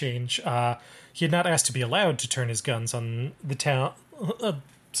little change, he had not asked to be allowed to turn his guns on the town.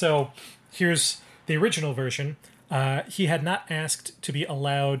 So here's the original version. He had not asked to be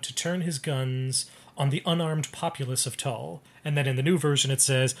allowed to turn his guns on the unarmed populace of Tull. And then in the new version it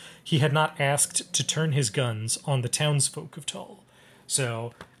says, he had not asked to turn his guns on the townsfolk of Tull.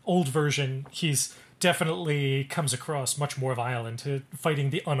 So, old version, he's definitely comes across much more violent to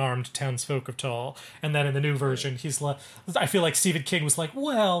fighting the unarmed townsfolk of Tull. And then in the new version, I feel like Stephen King was like,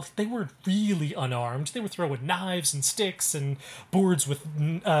 well, they weren't really unarmed. They were throwing knives and sticks and boards with,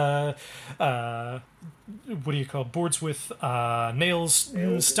 boards with nails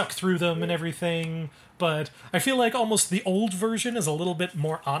stuck through them and everything. But I feel like almost the old version is a little bit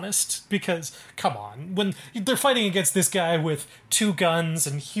more honest, because, come on, when they're fighting against this guy with 2 guns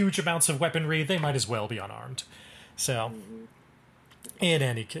and huge amounts of weaponry, they might as well be unarmed. So, in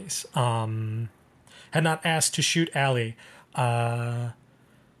any case, had not asked to shoot Allie,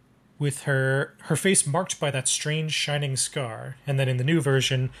 with her face marked by that strange shining scar, and then in the new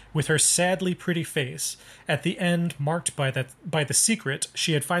version, with her sadly pretty face, at the end marked by the secret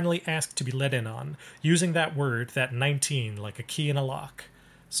she had finally asked to be let in on, using that word, that 19, like a key in a lock.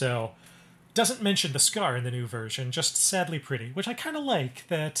 So, doesn't mention the scar in the new version, just sadly pretty, which I kind of like,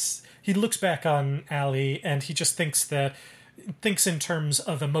 that he looks back on Allie and he just thinks in terms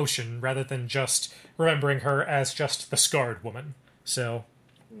of emotion rather than just remembering her as just the scarred woman. So,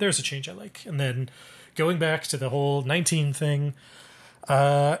 there's a change I like. And then going back to the whole 19 thing,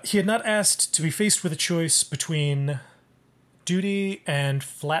 he had not asked to be faced with a choice between duty and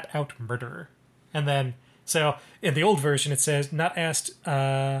flat-out murder. And then, so in the old version it says, not asked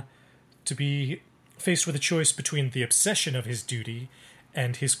to be faced with a choice between the obsession of his duty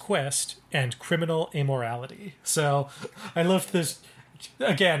and his quest and criminal immorality. So I love this.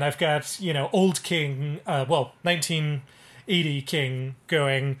 Again, I've got, old King, 1980 King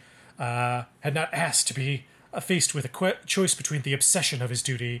going, had not asked to be faced with a choice between the obsession of his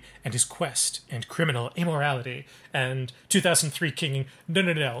duty and his quest and criminal immorality. And 2003 King,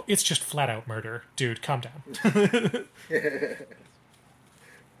 no, it's just flat-out murder. Dude, calm down.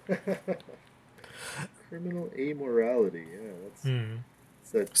 Criminal amorality,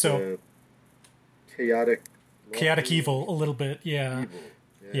 that's chaotic evil a little bit, yeah. Evil.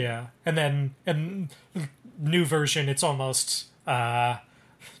 Yeah. And then new version, it's almost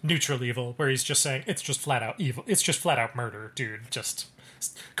neutral evil, where he's just saying it's just flat out evil. It's just flat out murder, dude. Just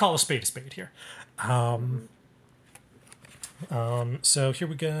call a spade here. So here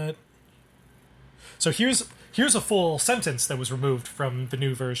we got. So here's a full sentence that was removed from the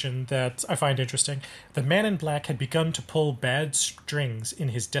new version that I find interesting. The man in black had begun to pull bad strings in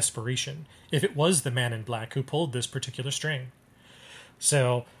his desperation, if it was the man in black who pulled this particular string.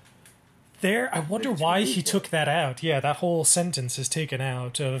 So there, I wonder why he took that out. Yeah, that whole sentence is taken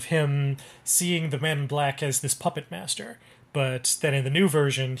out of him seeing the man in black as this puppet master. But then in the new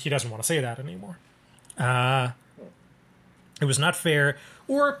version, he doesn't want to say that anymore. It was not fair.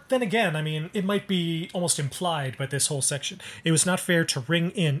 Or, then again, I mean, it might be almost implied by this whole section. It was not fair to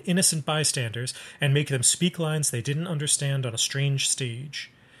ring in innocent bystanders and make them speak lines they didn't understand on a strange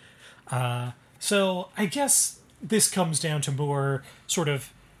stage. So, I guess this comes down to more sort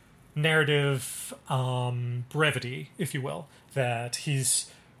of narrative brevity, if you will. That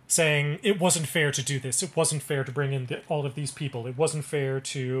he's saying, it wasn't fair to do this. It wasn't fair to bring in all of these people. It wasn't fair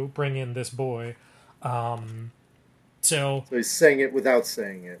to bring in this boy. So he's saying it without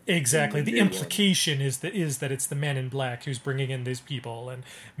saying it. Exactly. The implication is that it's the man in black who's bringing in these people and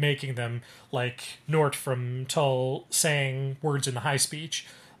making them, like Nort from Tull, saying words in the high speech,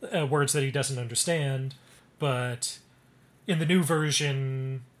 words that he doesn't understand. But in the new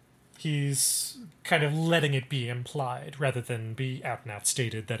version, he's kind of letting it be implied rather than be out and out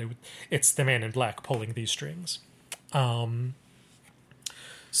stated that it's the man in black pulling these strings.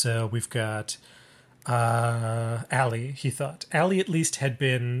 So we've got Allie, he thought. Allie at least had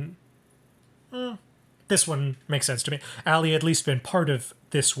been... this one makes sense to me. Allie at least been part of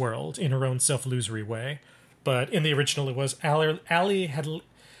this world in her own self-illusory way. But in the original it was Allie had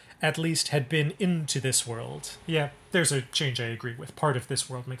at least had been into this world. Yeah, there's a change I agree with. Part of this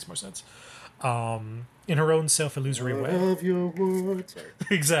world makes more sense. In her own self-illusory way. Of your words.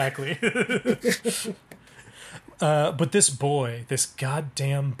 Exactly. But this boy, this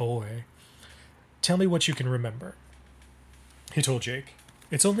goddamn boy... Tell me what you can remember, he told Jake.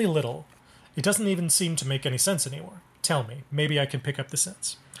 It's only a little. It doesn't even seem to make any sense anymore. Tell me. Maybe I can pick up the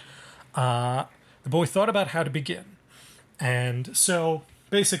sense. The boy thought about how to begin. And so,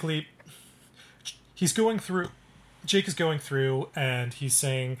 basically, Jake is going through, and he's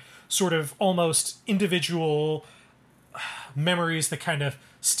saying sort of almost individual memories that kind of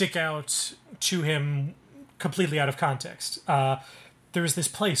stick out to him completely out of context. There is this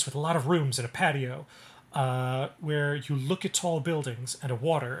place with a lot of rooms and a patio where you look at tall buildings and a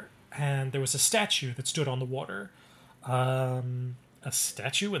water, and there was a statue that stood on the water. A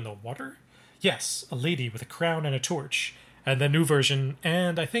statue in the water? Yes, a lady with a crown and a torch. And the new version,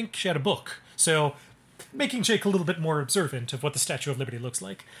 and I think she had a book. So, making Jake a little bit more observant of what the Statue of Liberty looks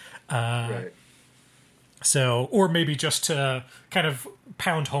like. Right. So, or maybe just to kind of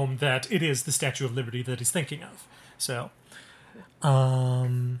pound home that it is the Statue of Liberty that he's thinking of. So... are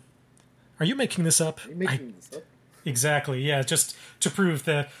you making this up? Are you making this up? Exactly, yeah, just to prove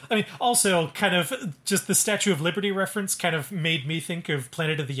that... I mean, also, kind of, just the Statue of Liberty reference kind of made me think of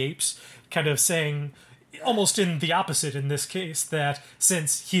Planet of the Apes, kind of saying, almost in the opposite in this case, that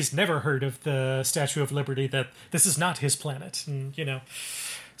since he's never heard of the Statue of Liberty, that this is not his planet, and,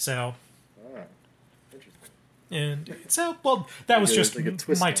 so... And so, well, that was just like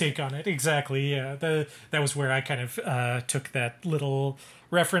my take on it. Exactly, yeah. That was where I kind of took that little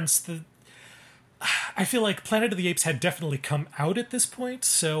reference. I feel like Planet of the Apes had definitely come out at this point,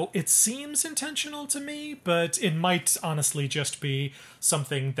 so it seems intentional to me, but it might honestly just be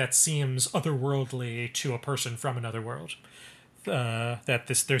something that seems otherworldly to a person from another world.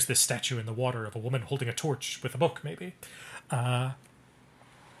 There's this statue in the water of a woman holding a torch with a book, maybe.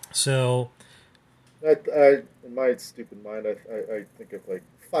 So... in my stupid mind, I think of like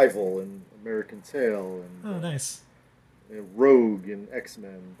Fievel and American Tail and nice. Rogue and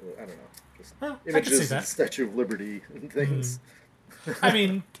X-Men. I don't know, just images of the Statue of Liberty and things. I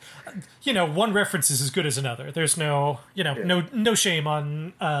mean, one reference is as good as another. There's no shame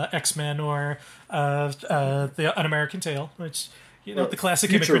on X-Men or An American Tale, which the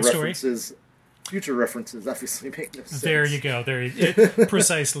classic immigrant story. Future references obviously make no sense. There you go.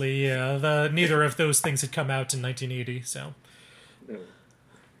 Precisely, yeah. Neither of those things had come out in 1980, so... No.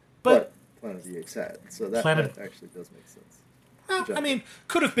 But Planet of the Apes had, so that actually does make sense. Well, I mean,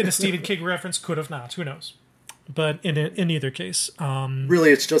 could have been a Stephen King reference, could have not, who knows. But in either case... really,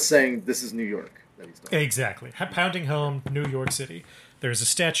 it's just saying this is New York that he's talking. Exactly. Pounding home, New York City. There's a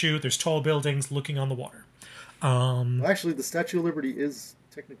statue, there's tall buildings looking on the water. Well, actually, the Statue of Liberty is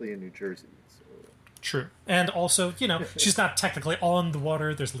technically in New Jersey. True. And also, she's not technically on the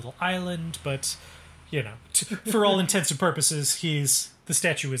water. There's a little island, but, for all intents and purposes, the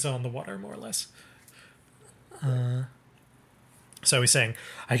statue is on the water, more or less. So he's saying,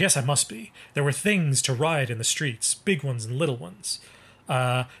 I guess I must be. There were things to ride in the streets, big ones and little ones.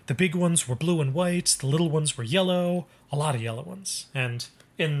 The big ones were blue and white, the little ones were yellow, a lot of yellow ones. And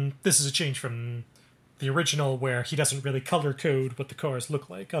this is a change from the original where he doesn't really color code what the cars look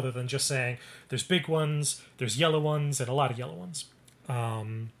like, other than just saying there's big ones, there's yellow ones, and a lot of yellow ones.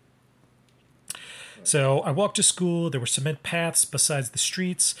 So I walked to school, there were cement paths besides the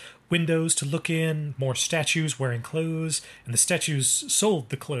streets, windows to look in, more statues wearing clothes, and the statues sold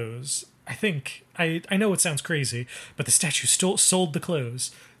the clothes. I think, I know it sounds crazy, but the statues still sold the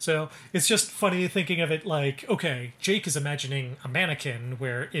clothes. So it's just funny thinking of it like, okay, Jake is imagining a mannequin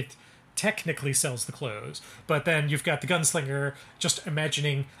where it technically sells the clothes, but then you've got the gunslinger just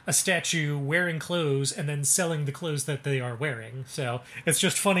imagining a statue wearing clothes and then selling the clothes that they are wearing. So it's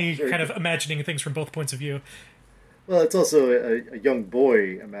just funny kind of imagining things from both points of view. Well, it's also a young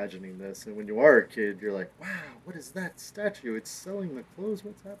boy imagining this, and when you are a kid, you're like, "Wow, what is that statue? It's selling the clothes.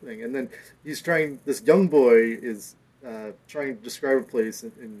 What's happening?" And then this young boy is trying to describe a place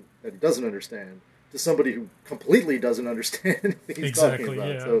that he doesn't understand to somebody who completely doesn't understand anything he's talking about.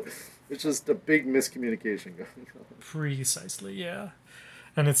 Yeah. So it's just a big miscommunication going on. Precisely, yeah.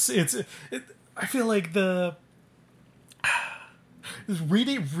 And I feel like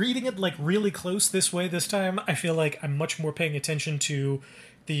reading it like really close this way this time, I feel like I'm much more paying attention to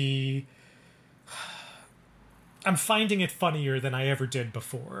I'm finding it funnier than I ever did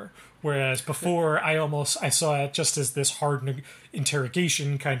before. Whereas before, I saw it just as this hard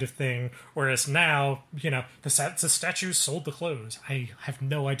interrogation kind of thing. Whereas now, the statues sold the clothes. I have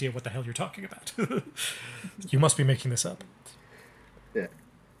no idea what the hell you're talking about. You must be making this up. Yeah.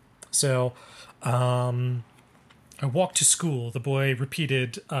 So, I walked to school, the boy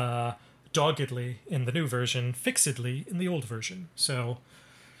repeated doggedly in the new version, fixedly in the old version. So,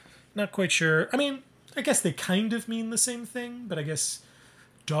 not quite sure. I mean, I guess they kind of mean the same thing, but I guess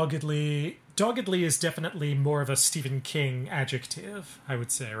doggedly is definitely more of a Stephen King adjective, I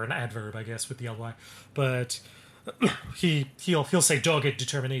would say, or an adverb, I guess, with the ly. But he'll say dogged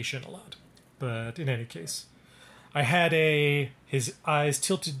determination a lot. But in any case, I had his eyes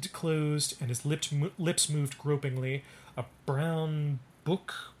tilted closed and his lips moved gropingly, a brown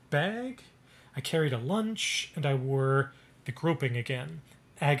book bag. I carried a lunch and I wore the groping again,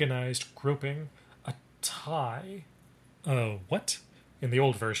 agonized groping. Tie. What? In the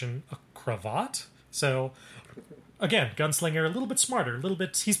old version, a cravat? So, again, gunslinger, a little bit smarter, a little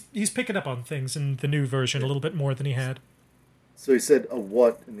bit. He's picking up on things in the new version a little bit more than he had. So he said a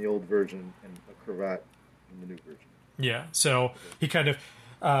what in the old version and a cravat in the new version. Yeah, so he kind of.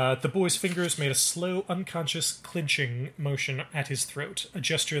 The boy's fingers made a slow, unconscious clinching motion at his throat, a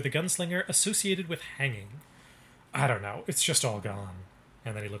gesture the gunslinger associated with hanging. I don't know, it's just all gone.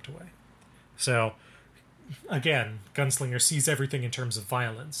 And then he looked away. So, again, gunslinger sees everything in terms of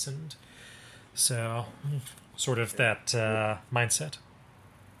violence, and so sort of that mindset.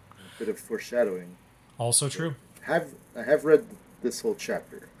 A bit of foreshadowing. Also true. I have read this whole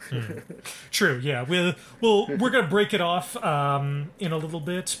chapter. True. Yeah. We're gonna break it off in a little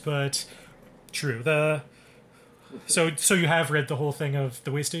bit, but true. So you have read the whole thing of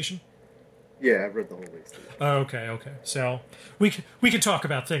the way station? Yeah, I've read the whole way station. Okay. So we can talk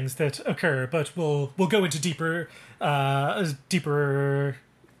about things that occur, but we'll go into deeper.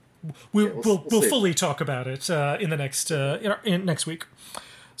 We'll fully talk about it in the next in next week.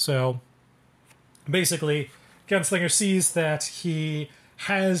 So basically, Gunslinger sees that he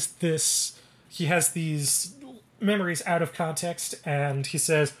has these memories out of context, and he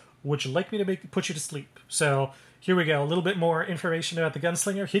says, "Would you like me to put you to sleep?" So here we go. A little bit more information about the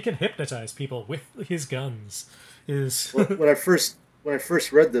gunslinger. He can hypnotize people with his guns. When I first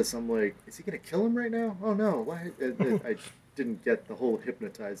read this, I'm like, is he going to kill him right now? Oh no! Why? I didn't get the whole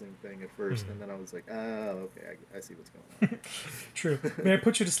hypnotizing thing at first, and then I was like, okay, I see what's going on. True. May I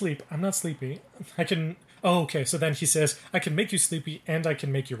put you to sleep? I'm not sleepy. I can... Oh, okay. So then he says, I can make you sleepy and I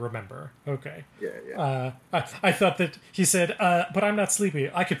can make you remember. Okay. Yeah. I thought that he said, but I'm not sleepy.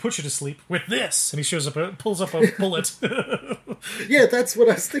 I could put you to sleep with this. And he pulls up a bullet. Yeah, that's what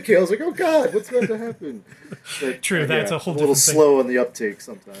I was thinking. I was like, oh God, what's about to happen? But, true, that's a whole little different thing. slow on the uptake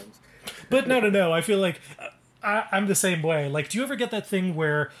sometimes. But no. I feel like... I'm the same way. Like, do you ever get that thing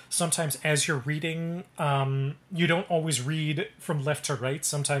where sometimes as you're reading, you don't always read from left to right?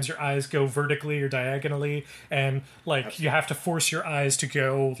 Sometimes your eyes go vertically or diagonally, and, like, Absolutely. You have to force your eyes to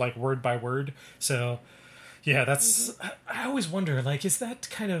go, like, word by word. So, yeah, that's... Mm-hmm. I always wonder, like, is that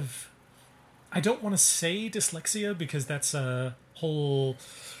kind of... I don't want to say dyslexia, because that's a whole...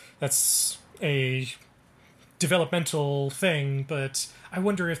 That's a developmental thing, but I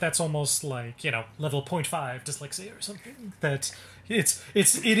wonder if that's almost like, level 0.5 dyslexia or something. That it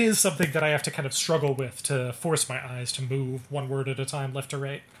is something that I have to kind of struggle with to force my eyes to move one word at a time, left to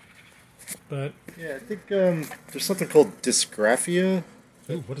right. But Yeah, I think there's something called dysgraphia.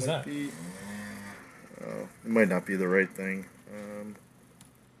 ooh, what is that? It might not be the right thing.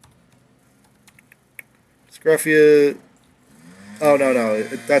 Dysgraphia. Oh no,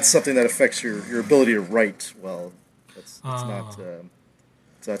 that's something that affects your ability to write well. That's not. So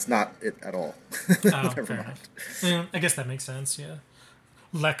that's not it at all. Oh, Never fair mind. enough. Yeah, I guess that makes sense. Yeah,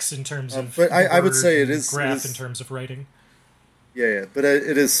 Lex in terms of But I would word say and graph in is terms of writing. yeah, but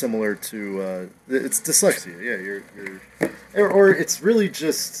it is similar to it's dyslexia. Yeah, or it's really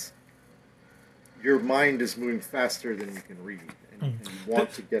just your mind is moving faster than you can read, and you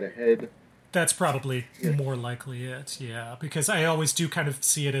want to get ahead. That's probably Yeah, more likely it, yeah. Because I always do kind of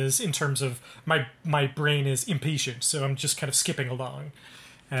see it as in terms of my brain is impatient, so I'm just kind of skipping along.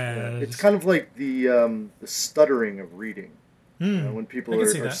 yeah. It's As kind of like the stuttering of reading. When I people can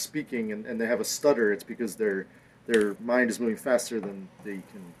see are that. speaking and they have a stutter, it's because their mind is moving faster than they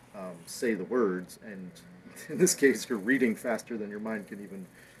can say the words, and in this case, you're reading faster than your mind can even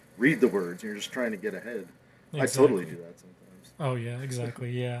read the words. And you're just trying to get ahead. I totally Exactly. do that sometimes, Oh yeah, exactly.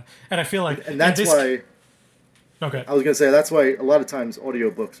 Yeah, and I feel like and in that's this. why Okay. I was gonna say that's why a lot of times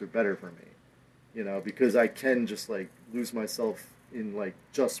audiobooks are better for me. Because I can just like lose myself in like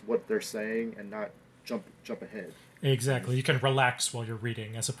just what they're saying and not jump ahead. Exactly. You can relax while you're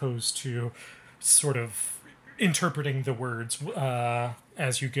reading as opposed to sort of interpreting the words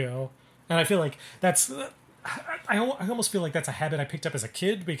as you go. And I feel like that's. I almost feel like that's a habit I picked up as a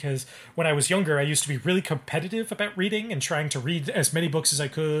kid because when I was younger, I used to be really competitive about reading and trying to read as many books as I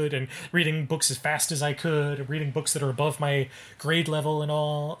could and reading books as fast as I could and reading books that are above my grade level and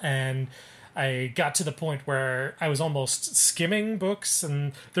all. And I got to the point where I was almost skimming books.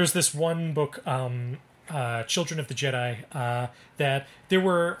 And there's this one book, Children of the Jedi, that there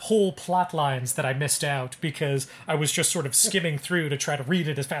were whole plot lines that I missed out because I was just sort of skimming through to try to read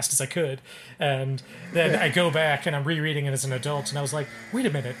it as fast as I could. And then I go back and I'm rereading it as an adult, and I was like, wait a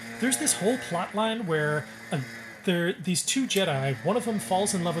minute, there's this whole plot line where these two Jedi, one of them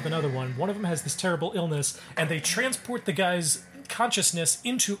falls in love with another one of them has this terrible illness, and they transport the guy's consciousness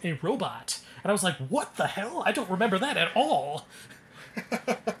into a robot. And I was like, what the hell? I don't remember that at all.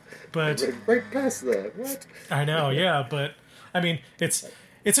 But Right past that. What? I know, yeah, but I mean,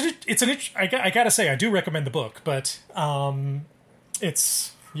 I gotta say, I do recommend the book, but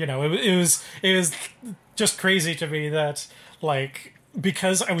it's it was just crazy to me that like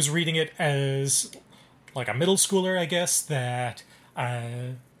because I was reading it as like a middle schooler, I guess that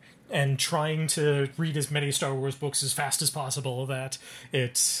and trying to read as many Star Wars books as fast as possible that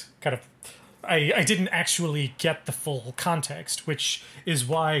it's kind of I didn't actually get the full context, which is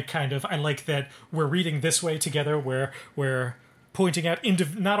why kind of I like that we're reading this way together, where we're pointing out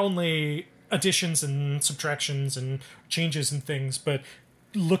not only additions and subtractions and changes and things, but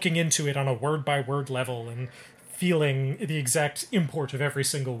looking into it on a word by word level and feeling the exact import of every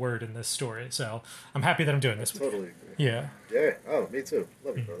single word in this story. So I'm happy that I'm doing this with you. Totally agree. Yeah. Yeah. Oh, me too.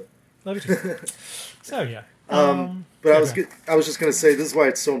 Love you, brother. Love you too. So yeah. But yeah, I was just gonna say this is why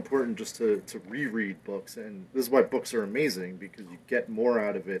it's so important just to reread books, and this is why books are amazing because you get more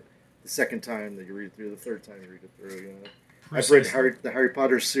out of it the second time that you read it through, the third time you read it through. I've read the Harry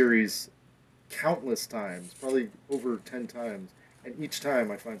Potter series countless times, probably over 10 times, and each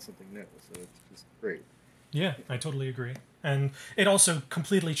time I find something new. So it's just great. Yeah, I totally agree. And it also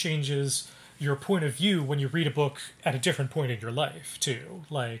completely changes your point of view when you read a book at a different point in your life, too.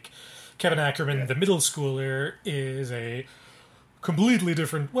 Like, Kevin Ackerman, the middle schooler, is a completely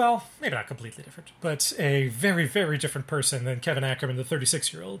different, well, maybe not completely different, but a very, very different person than Kevin Ackerman, the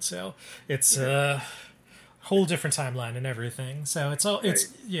 36-year-old. So it's a whole different timeline and everything. So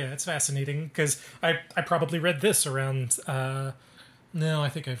it's fascinating because I probably read this around. No, I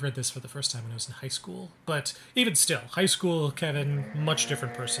think I've read this for the first time when I was in high school. But even still, high school Kevin, much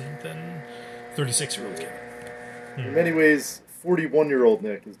different person than 36-year-old Kevin. In many ways, 41-year-old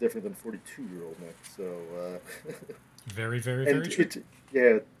Nick is different than 42-year-old Nick. So, Very, very, very true.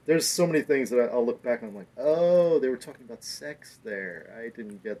 Yeah, there's so many things that I'll look back and I'm like, oh, they were talking about sex there. I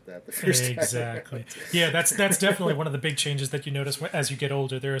didn't get that the first time. Exactly. Yeah, that's definitely one of the big changes that you notice as you get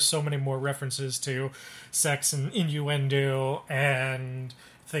older. There are so many more references to sex and innuendo and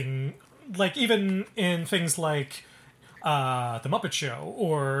like even in things like The Muppet Show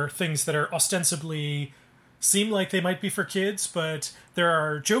or things that are ostensibly seem like they might be for kids, but there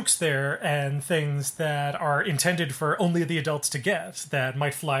are jokes there and things that are intended for only the adults to get that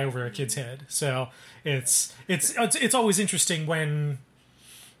might fly over a kid's head. So it's always interesting when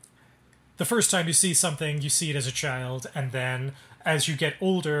the first time you see something, you see it as a child, and then as you get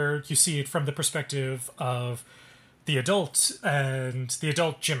older, you see it from the perspective of the adult and the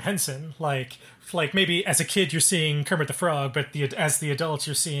adult Jim Henson. Like maybe as a kid you're seeing Kermit the Frog, but as the adult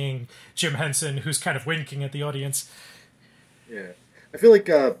you're seeing Jim Henson, who's kind of winking at the audience. Yeah, I feel like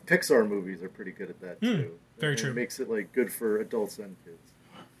Pixar movies are pretty good at that too. Very true. It makes it like good for adults and kids.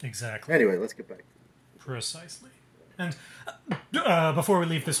 Exactly. Anyway, let's get back. Precisely. And before we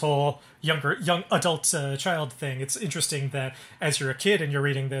leave this whole young adult child thing, it's interesting that as you're a kid and you're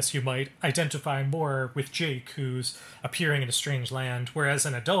reading this, you might identify more with Jake, who's appearing in a strange land, whereas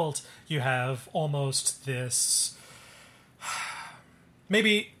an adult, you have almost this...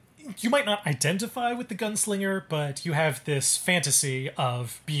 Maybe you might not identify with the gunslinger, but you have this fantasy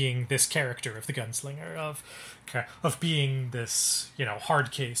of being this character of the gunslinger, of being this,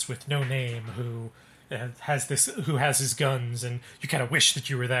 hard case with no name who has his guns, and you kind of wish that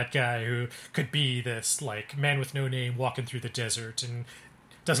you were that guy who could be this like man with no name walking through the desert and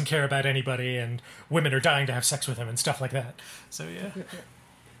doesn't care about anybody, and women are dying to have sex with him and stuff like that. So yeah.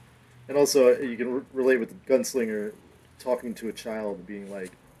 And also you can relate with the gunslinger talking to a child and being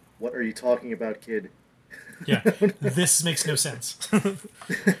like, "What are you talking about, kid?" Yeah, this makes no sense.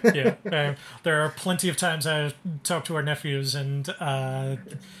 Yeah, there are plenty of times I talk to our nephews and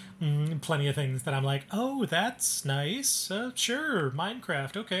plenty of things that I'm like, oh, that's nice. Sure,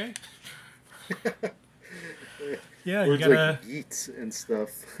 Minecraft, okay. Yeah, words you gotta like yeet and stuff.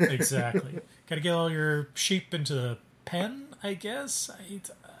 Exactly. Gotta get all your sheep into the pen, I guess.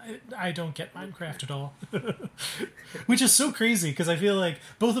 I don't get Minecraft at all. Which is so crazy, because I feel like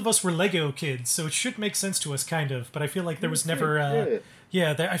both of us were Lego kids, so it should make sense to us, kind of. But I feel like there was never...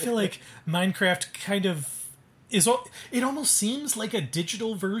 I feel like Minecraft kind of it almost seems like a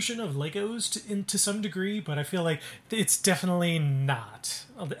digital version of Legos to some degree, but I feel like it's definitely not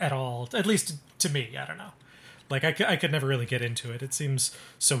at all. At least to me, I don't know. Like, I could never really get into it. It seems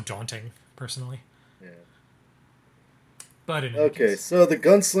so daunting, personally. Yeah. But in so the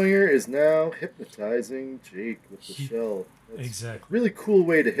gunslinger is now hypnotizing Jake with the shell. That's exactly. a really cool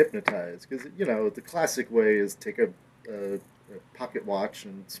way to hypnotize, because, the classic way is take a pocket watch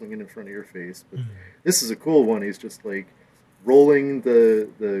and swing it in front of your face. But this is a cool one. He's just, like, rolling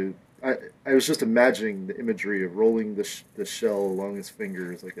the I was just imagining the imagery of rolling the shell along his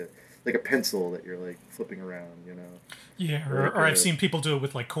fingers like a pencil that you're like flipping around, Yeah, or I've seen people do it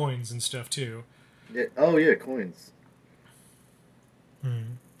with like coins and stuff too. Yeah, oh yeah, coins.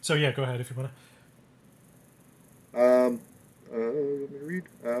 So yeah, go ahead if you want to. Let me read.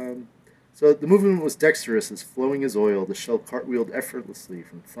 So the movement was dexterous as flowing as oil. The shell cartwheeled effortlessly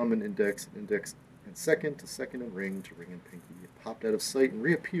from thumb and index and second to second and ring to ring and pinky. It popped out of sight and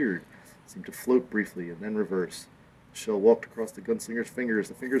reappeared, seemed to float briefly and then reverse. The shell walked across the gunslinger's fingers.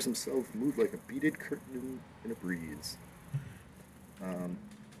 The fingers themselves moved like a beaded curtain in a breeze.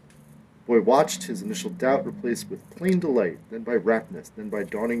 Boy watched, his initial doubt replaced with plain delight, then by raptness, then by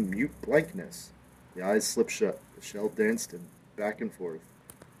dawning mute blankness. The eyes slipped shut. The shell danced him back and forth.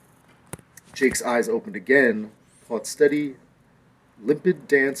 Jake's eyes opened again, caught steady, limpid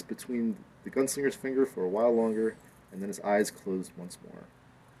dance between the gunslinger's finger for a while longer, and then his eyes closed once more.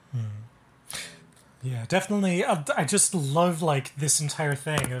 Yeah, definitely. I just love like this entire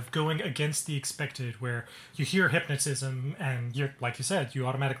thing of going against the expected, where you hear hypnotism and you're, like you said, you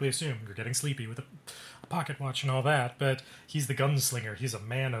automatically assume you're getting sleepy with a pocket watch and all that. But he's the gunslinger. He's a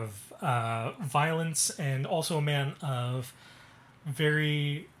man of violence and also a man of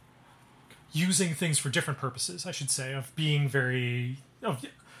very using things for different purposes. I should say, of being very what's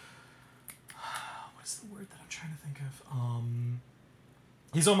the word that I'm trying to think of?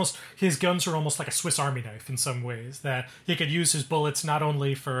 His guns are almost like a Swiss Army knife in some ways, that he could use his bullets not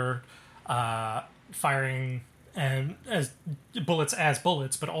only for firing and as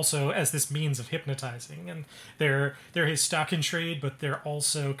bullets, but also as this means of hypnotizing. And they're his stock in trade, but they're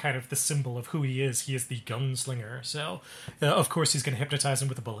also kind of the symbol of who he is. He is the gunslinger. So, of course, he's going to hypnotize him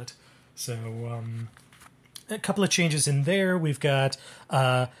with a bullet. So, a couple of changes in there. We've got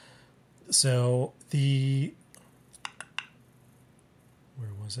where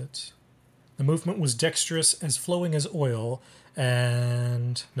was it? The movement was dexterous as flowing as oil,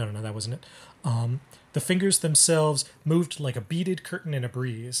 and no, that wasn't it. The fingers themselves moved like a beaded curtain in a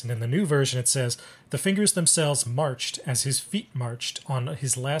breeze, and in the new version it says, the fingers themselves marched as his feet marched on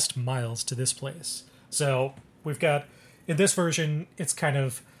his last miles to this place. So we've got, in this version, it's kind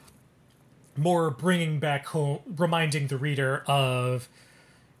of more bringing back home, reminding the reader of,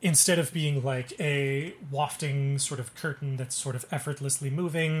 instead of being like a wafting sort of curtain that's sort of effortlessly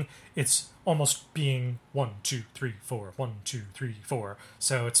moving, it's almost being 1, 2, 3, 4, 1, 2, 3, 4.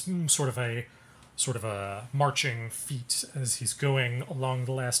 So it's sort of a marching feat as he's going along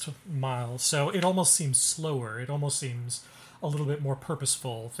the last mile. So it almost seems slower. It almost seems a little bit more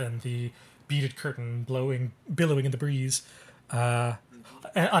purposeful than the beaded curtain billowing in the breeze.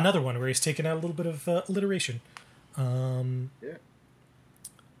 Another one where he's taken out a little bit of alliteration. Yeah.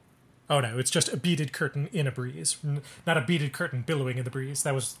 Oh no, it's just a beaded curtain in a breeze, not a beaded curtain billowing in the breeze.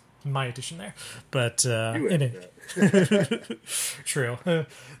 That was my addition there, but in it, true.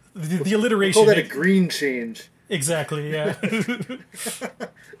 The alliteration. We'll call that a green change. Exactly. Yeah.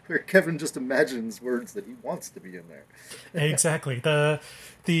 Where Kevin just imagines words that he wants to be in there. Exactly. The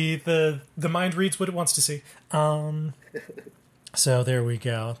mind reads what it wants to see. So there we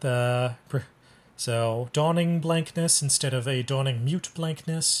go. So dawning blankness instead of a dawning mute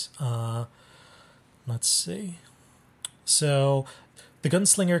blankness. Let's see. So the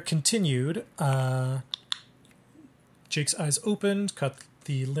gunslinger continued. Jake's eyes opened, cut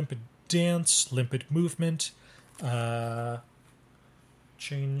the limpid dance, limpid movement.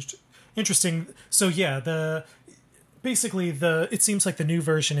 Changed. Interesting. So yeah, it seems like the new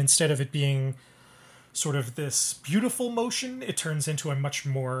version, instead of it being sort of this beautiful motion, it turns into a much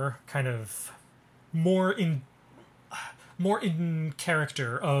more kind of more in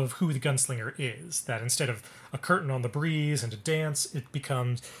character of who the gunslinger is. That instead of a curtain on the breeze and a dance, it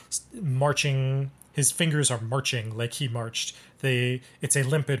becomes marching. His fingers are marching like he marched. It's a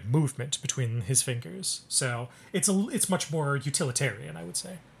limpid movement between his fingers. So it's much more utilitarian, I would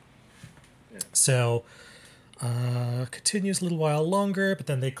say. Yeah. So continues a little while longer, but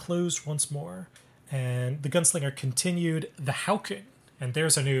then they closed once more. And the gunslinger continued the Howken. And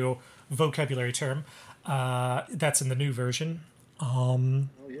there's a new vocabulary term. That's in the new version. Oh,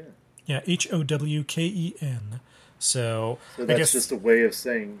 yeah. Yeah, Howken. So that's I guess, just a way of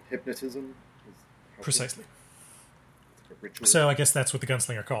saying hypnotism? Precisely. Like a ritual. So I guess that's what the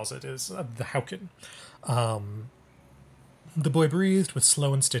gunslinger calls it, is the Howken. The boy breathed with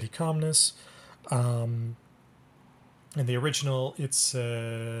slow and steady calmness. In the original, it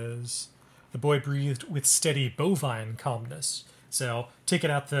says, the boy breathed with steady bovine calmness. So taking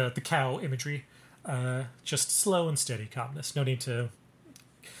out the cow imagery, just slow and steady calmness. No need to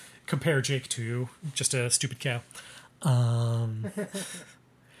compare Jake to just a stupid cow.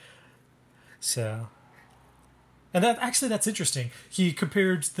 So, and that's interesting. He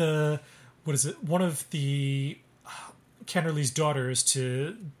compared one of the Kennerly's daughters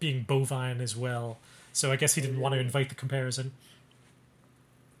to being bovine as well. So I guess he didn't want to invite the comparison.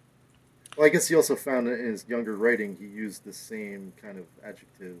 Well, I guess he also found in his younger writing he used the same kind of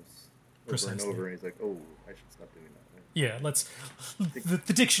adjectives over and over, and he's like, "Oh, I should stop doing that." Right? Yeah, let's.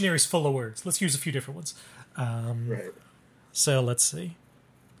 The dictionary's full of words. Let's use a few different ones. Right. So let's see.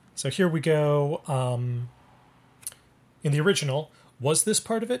 So here we go. In the original, was this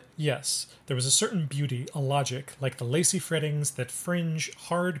part of it? Yes. There was a certain beauty, a logic, like the lacy frettings that fringe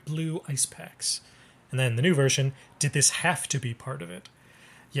hard blue ice packs. And then the new version, did this have to be part of it?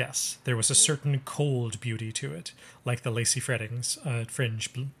 Yes, there was a certain cold beauty to it, like the lacy frettings, fringe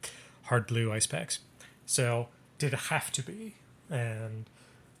hard blue ice packs. So, did it have to be? And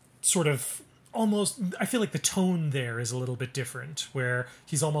sort of almost, I feel like the tone there is a little bit different, where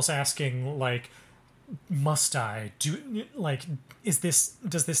he's almost asking, like, must I do, like,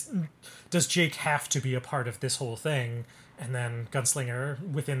 does Jake have to be a part of this whole thing? And then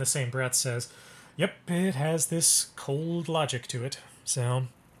Gunslinger, within the same breath, says, yep, it has this cold logic to it. So,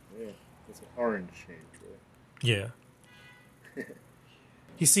 yeah, it's an orange change, right? Yeah.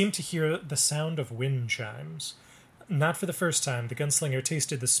 He seemed to hear the sound of wind chimes. Not for the first time, the gunslinger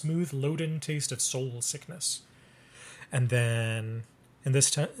tasted the smooth, loaden taste of soul sickness. And then, in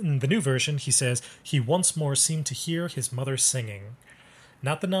the new version, he says, he once more seemed to hear his mother singing.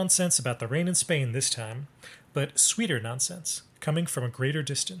 Not the nonsense about the rain in Spain this time, but sweeter nonsense, coming from a greater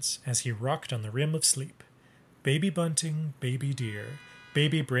distance, as he rocked on the rim of sleep. Baby bunting, baby dear,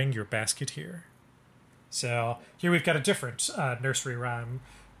 baby bring your basket here. So, here we've got a different nursery rhyme,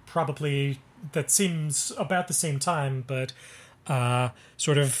 probably that seems about the same time, but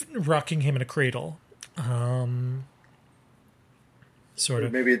sort of rocking him in a cradle. Sort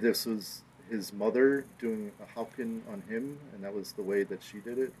of. Maybe this was his mother doing a Howken on him, and that was the way that she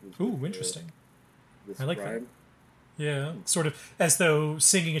did it. Ooh, interesting. This I like rhyme. That. Yeah, sort of as though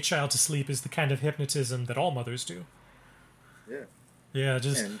singing a child to sleep is the kind of hypnotism that all mothers do. Yeah. Yeah,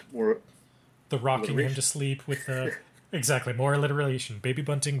 just and more the rocking him to sleep with the Exactly. More alliteration. Baby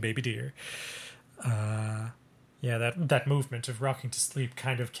bunting, baby deer. Yeah, that movement of rocking to sleep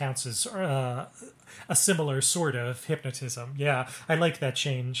kind of counts as a similar sort of hypnotism. Yeah, I like that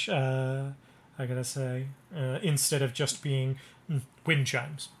change. I gotta say, instead of just being wind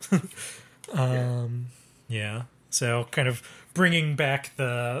chimes. Yeah. Yeah, so kind of bringing back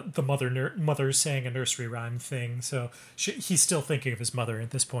the mother saying a nursery rhyme thing. So he's still thinking of his mother at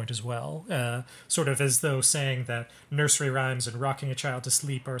this point as well, sort of as though saying that nursery rhymes and rocking a child to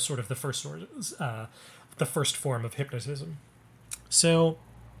sleep are sort of the first form of hypnotism. So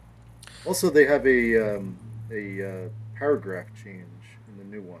Also, they have a paragraph change in the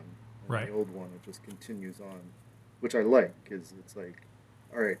new one, and in right. the old one it just continues on, which I like because it's like,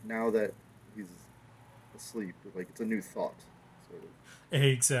 all right, now that he's asleep, like it's a new thought, sort of.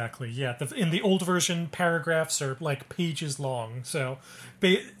 Exactly. Yeah. In the old version, paragraphs are like pages long. So,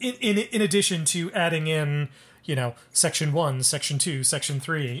 in addition to adding in, section one, section two, section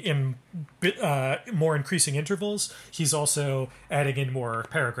three in more increasing intervals, he's also adding in more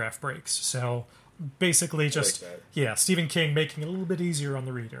paragraph breaks. So, basically, I like just that. yeah, Stephen King making it a little bit easier on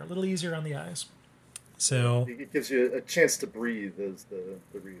the reader, a little easier on the eyes. Yeah, So, it gives you a chance to breathe as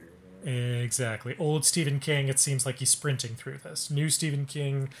the reader. exactly. Old Stephen King, it seems like he's sprinting through this. New Stephen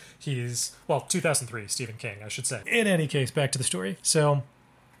King, well, 2003 Stephen King, I should say. In any case, back to the story. So,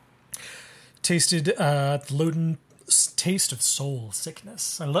 tasted the Loden taste of soul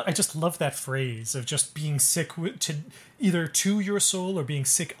sickness. I just love that phrase of just being sick to either to your soul or being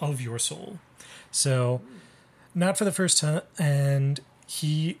sick of your soul. So, not for the first time, and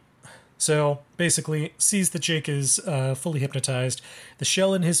he so basically, sees that Jake is fully hypnotized. The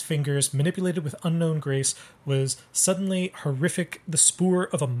shell in his fingers, manipulated with unknown grace, was suddenly horrific, the spoor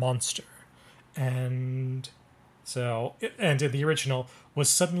of a monster. And and in the original, was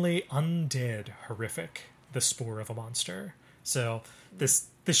suddenly undead, horrific, the spoor of a monster. So this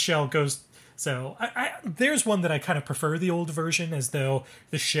shell goes. So there's one that I kind of prefer the old version, as though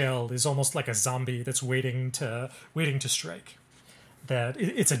the shell is almost like a zombie that's waiting to strike, that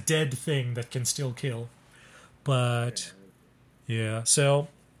it's a dead thing that can still kill. But yeah, so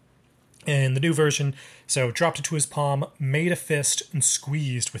in the new version, so dropped it to his palm, made a fist, and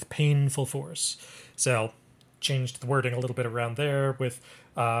squeezed with painful force. So changed the wording a little bit around there. With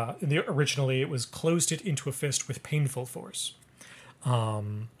originally it was closed it into a fist with painful force.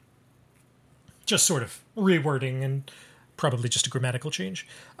 Just sort of rewording and probably just a grammatical change.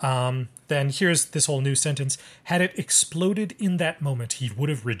 Then here's this whole new sentence. Had it exploded in that moment, he would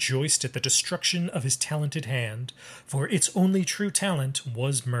have rejoiced at the destruction of his talented hand, for its only true talent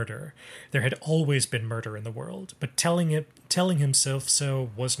was murder. There had always been murder in the world, but telling himself so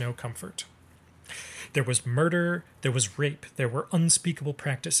was no comfort. There was murder, there was rape, there were unspeakable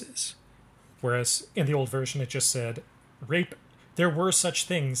practices. Whereas in the old version it just said, rape, there were such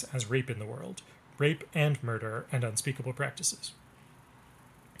things as rape in the world. Rape and murder and unspeakable practices.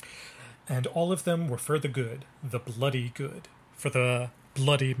 And all of them were for the good, the bloody good, for the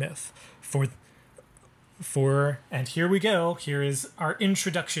bloody myth, and here we go, here is our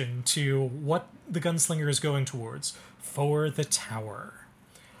introduction to what the gunslinger is going towards, for the tower.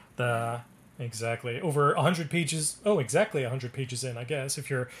 Exactly, over 100 pages, exactly 100 pages in, I guess, if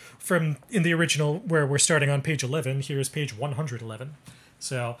you're in the original where we're starting on page 11, here's page 111.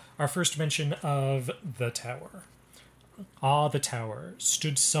 So, our first mention of the tower. Ah, the tower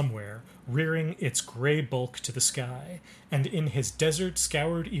stood somewhere, rearing its grey bulk to the sky, and in his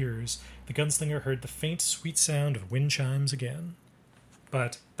desert-scoured ears, the gunslinger heard the faint, sweet sound of wind chimes again.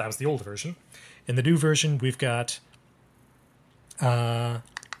 But that was the old version. In the new version, we've got the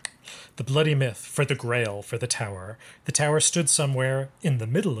bloody myth for the grail for the tower. The tower stood somewhere in the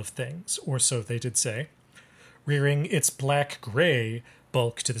middle of things, or so they did say, rearing its black-grey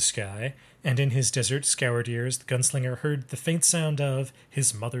bulk to the sky, and in his desert-scoured ears the gunslinger heard the faint sound of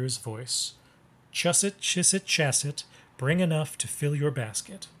his mother's voice. Chusset, chisset, chasset, bring enough to fill your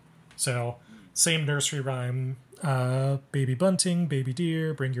basket. So, same nursery rhyme. Baby bunting, baby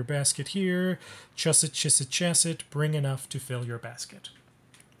deer, bring your basket here. Chusset, chisset, chasset, bring enough to fill your basket.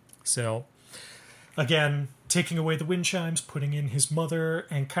 So, again, taking away the wind chimes, putting in his mother,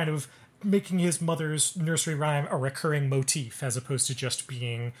 and kind of making his mother's nursery rhyme a recurring motif as opposed to just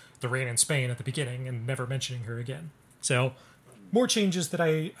being the rain in Spain at the beginning and never mentioning her again. So, more changes that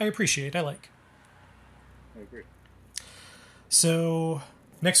I appreciate, I like. I agree. So,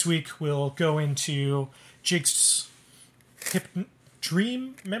 next week we'll go into Jake's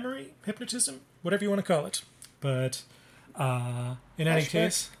dream memory, hypnotism, whatever you want to call it. But in any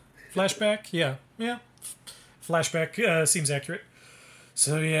case, flashback, yeah. Flashback seems accurate.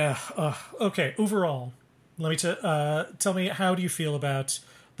 So yeah, okay. Overall, tell me, how do you feel about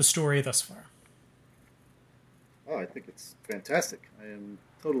the story thus far? Oh, I think it's fantastic. I am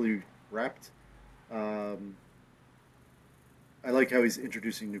totally wrapped. Um, I like how he's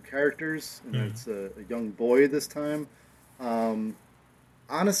introducing new characters, and that Hmm. it's a young boy this time. Um,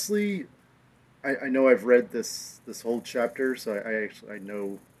 honestly, I know I've read this whole chapter, so I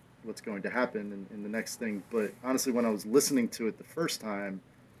know what's going to happen in the next thing. But honestly, when I was listening to it the first time,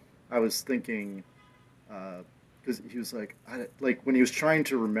 I was thinking because he was like when he was trying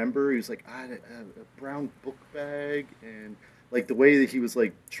to remember, he was like I had a brown book bag, and like the way that he was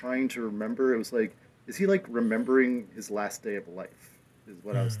like trying to remember, it was like is he like remembering his last day of life? Is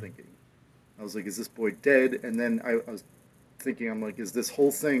what I was Hmm. thinking. I was like, is this boy dead? And then I was thinking, I'm like, is this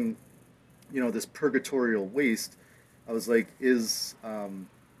whole thing, this purgatorial waste? I was like, is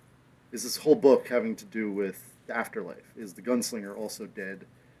this whole book having to do with the afterlife? Is the gunslinger also dead?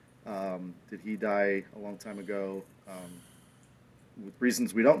 Did he die a long time ago? With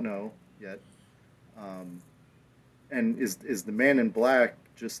reasons we don't know yet. Um, and is the man in black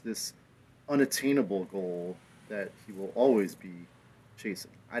just this unattainable goal that he will always be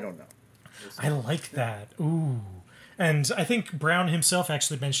chasing? I don't know. We'll see. I like that. Ooh. And I think Brown himself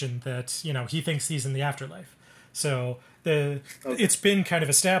actually mentioned that, he thinks he's in the afterlife. So Okay. it's been kind of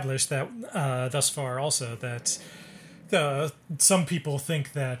established that thus far also that some people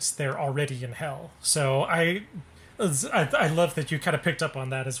think that they're already in hell. So I love that you kind of picked up on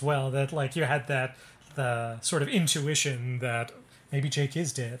that as well. That like you had that the sort of intuition that maybe Jake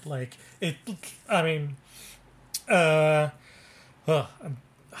is dead. Like it. I mean, uh, oh, I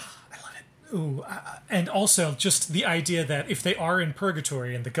love it. Ooh, and also just the idea that if they are in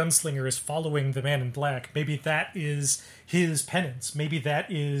purgatory and the gunslinger is following the man in black, maybe that is his penance. Maybe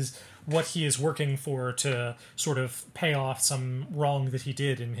that is what he is working for to sort of pay off some wrong that he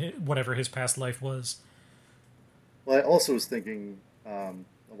did in whatever his past life was. Well, I also was thinking a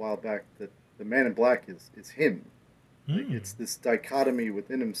while back that the man in black is him. Like Hmm. it's this dichotomy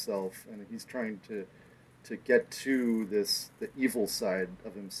within himself, and he's trying to get to the evil side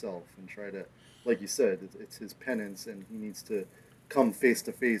of himself and try to, like you said, it's his penance, and he needs to come face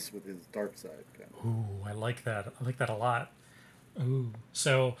to face with his dark side. Kind of. Ooh, I like that. I like that a lot. Ooh,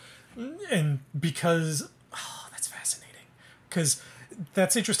 so, and because that's fascinating, because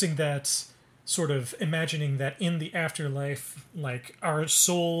that's interesting that sort of imagining that in the afterlife, like our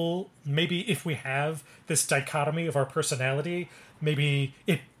soul, maybe if we have this dichotomy of our personality, maybe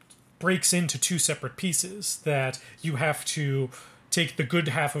it breaks into two separate pieces that you have to take the good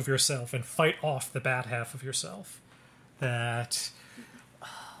half of yourself and fight off the bad half of yourself. That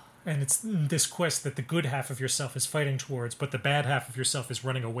and it's this quest that the good half of yourself is fighting towards, but the bad half of yourself is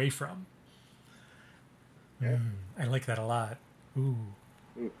running away from. Yeah, I like that a lot. Ooh.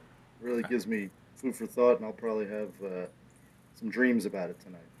 ooh, really gives me food for thought, and I'll probably have some dreams about it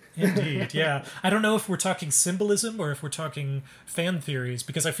Indeed, tonight. yeah. I don't know if we're talking symbolism or if we're talking fan theories,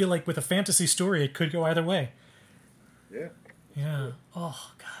 because I feel like with a fantasy story, it could go either way. Yeah, Yeah. cool.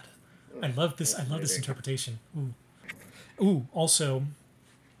 Oh God, Oh, I love this. I love this fascinating. interpretation. Ooh. Ooh. Also,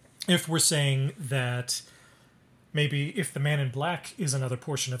 if we're saying that maybe if the man in black is another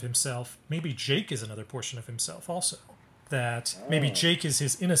portion of himself, maybe Jake is another portion of himself also. That maybe Ah, Jake is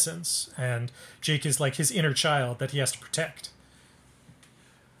his innocence and Jake is like his inner child that he has to protect.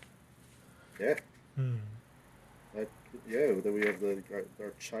 yeah. That, yeah, that we have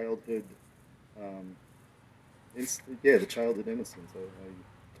our childhood, um, yeah, the childhood innocence. I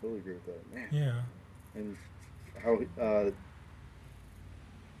totally agree with that, man. Yeah. And how, well,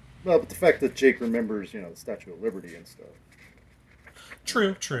 but the fact that Jake remembers, the Statue of Liberty and stuff. True,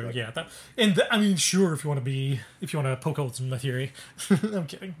 How true, that yeah. I mean, sure, if you want to poke holes in the theory, I'm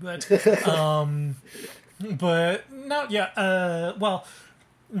kidding, but no, yeah. Well,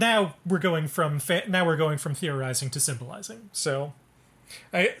 now we're going from theorizing to symbolizing. So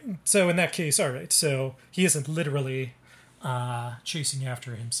in that case, all right. So he isn't literally chasing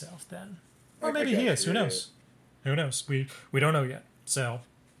after himself then, or I maybe he got is. you. Who Yeah, knows? Who knows? We don't know yet. So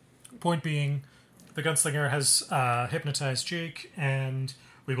point being, the gunslinger has hypnotized Jake, and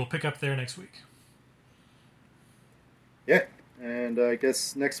we will pick up there next week. yeah. And I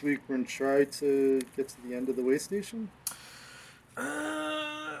guess next week we're gonna try to get to the end of the way station.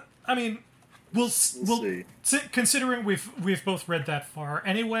 I mean, we'll We'll we'll see. considering we've both read that far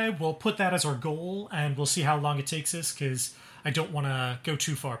anyway. We'll put that as our goal, and we'll see how long it takes us because I don't want to go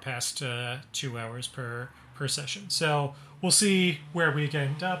too far past 2 hours per session. So we'll see where we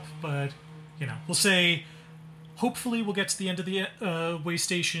end up, but we'll say hopefully we'll get to the end of the way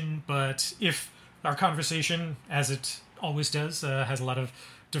station. But if our conversation, as it always does, has a lot of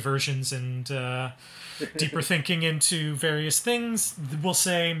diversions and deeper thinking into various things, we'll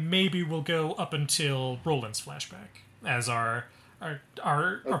say maybe we'll go up until Roland's flashback as our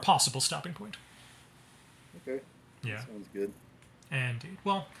possible stopping point. Okay. Yeah. Sounds good. Indeed.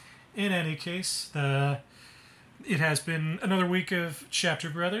 Well, in any case, it has been another week of Chapter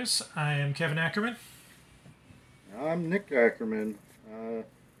Brothers. I am Kevin Ackerman. I'm Nick Ackerman.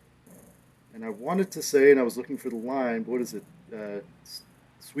 And I wanted to say, and I was looking for the line, what is it?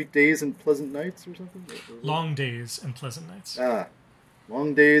 Sweet days and pleasant nights or something? Long days and pleasant nights.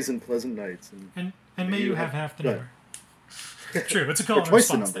 Long days and pleasant nights. And may you have half the number. True, it's a call and twice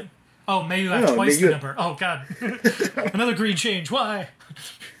response the number. thing. Oh, may you have twice the number. Oh, God. Another green change. Why?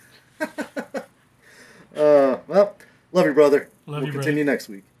 Well, love you, brother. Love we'll you, continue brother. next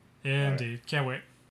week. Yeah, indeed. Can't wait.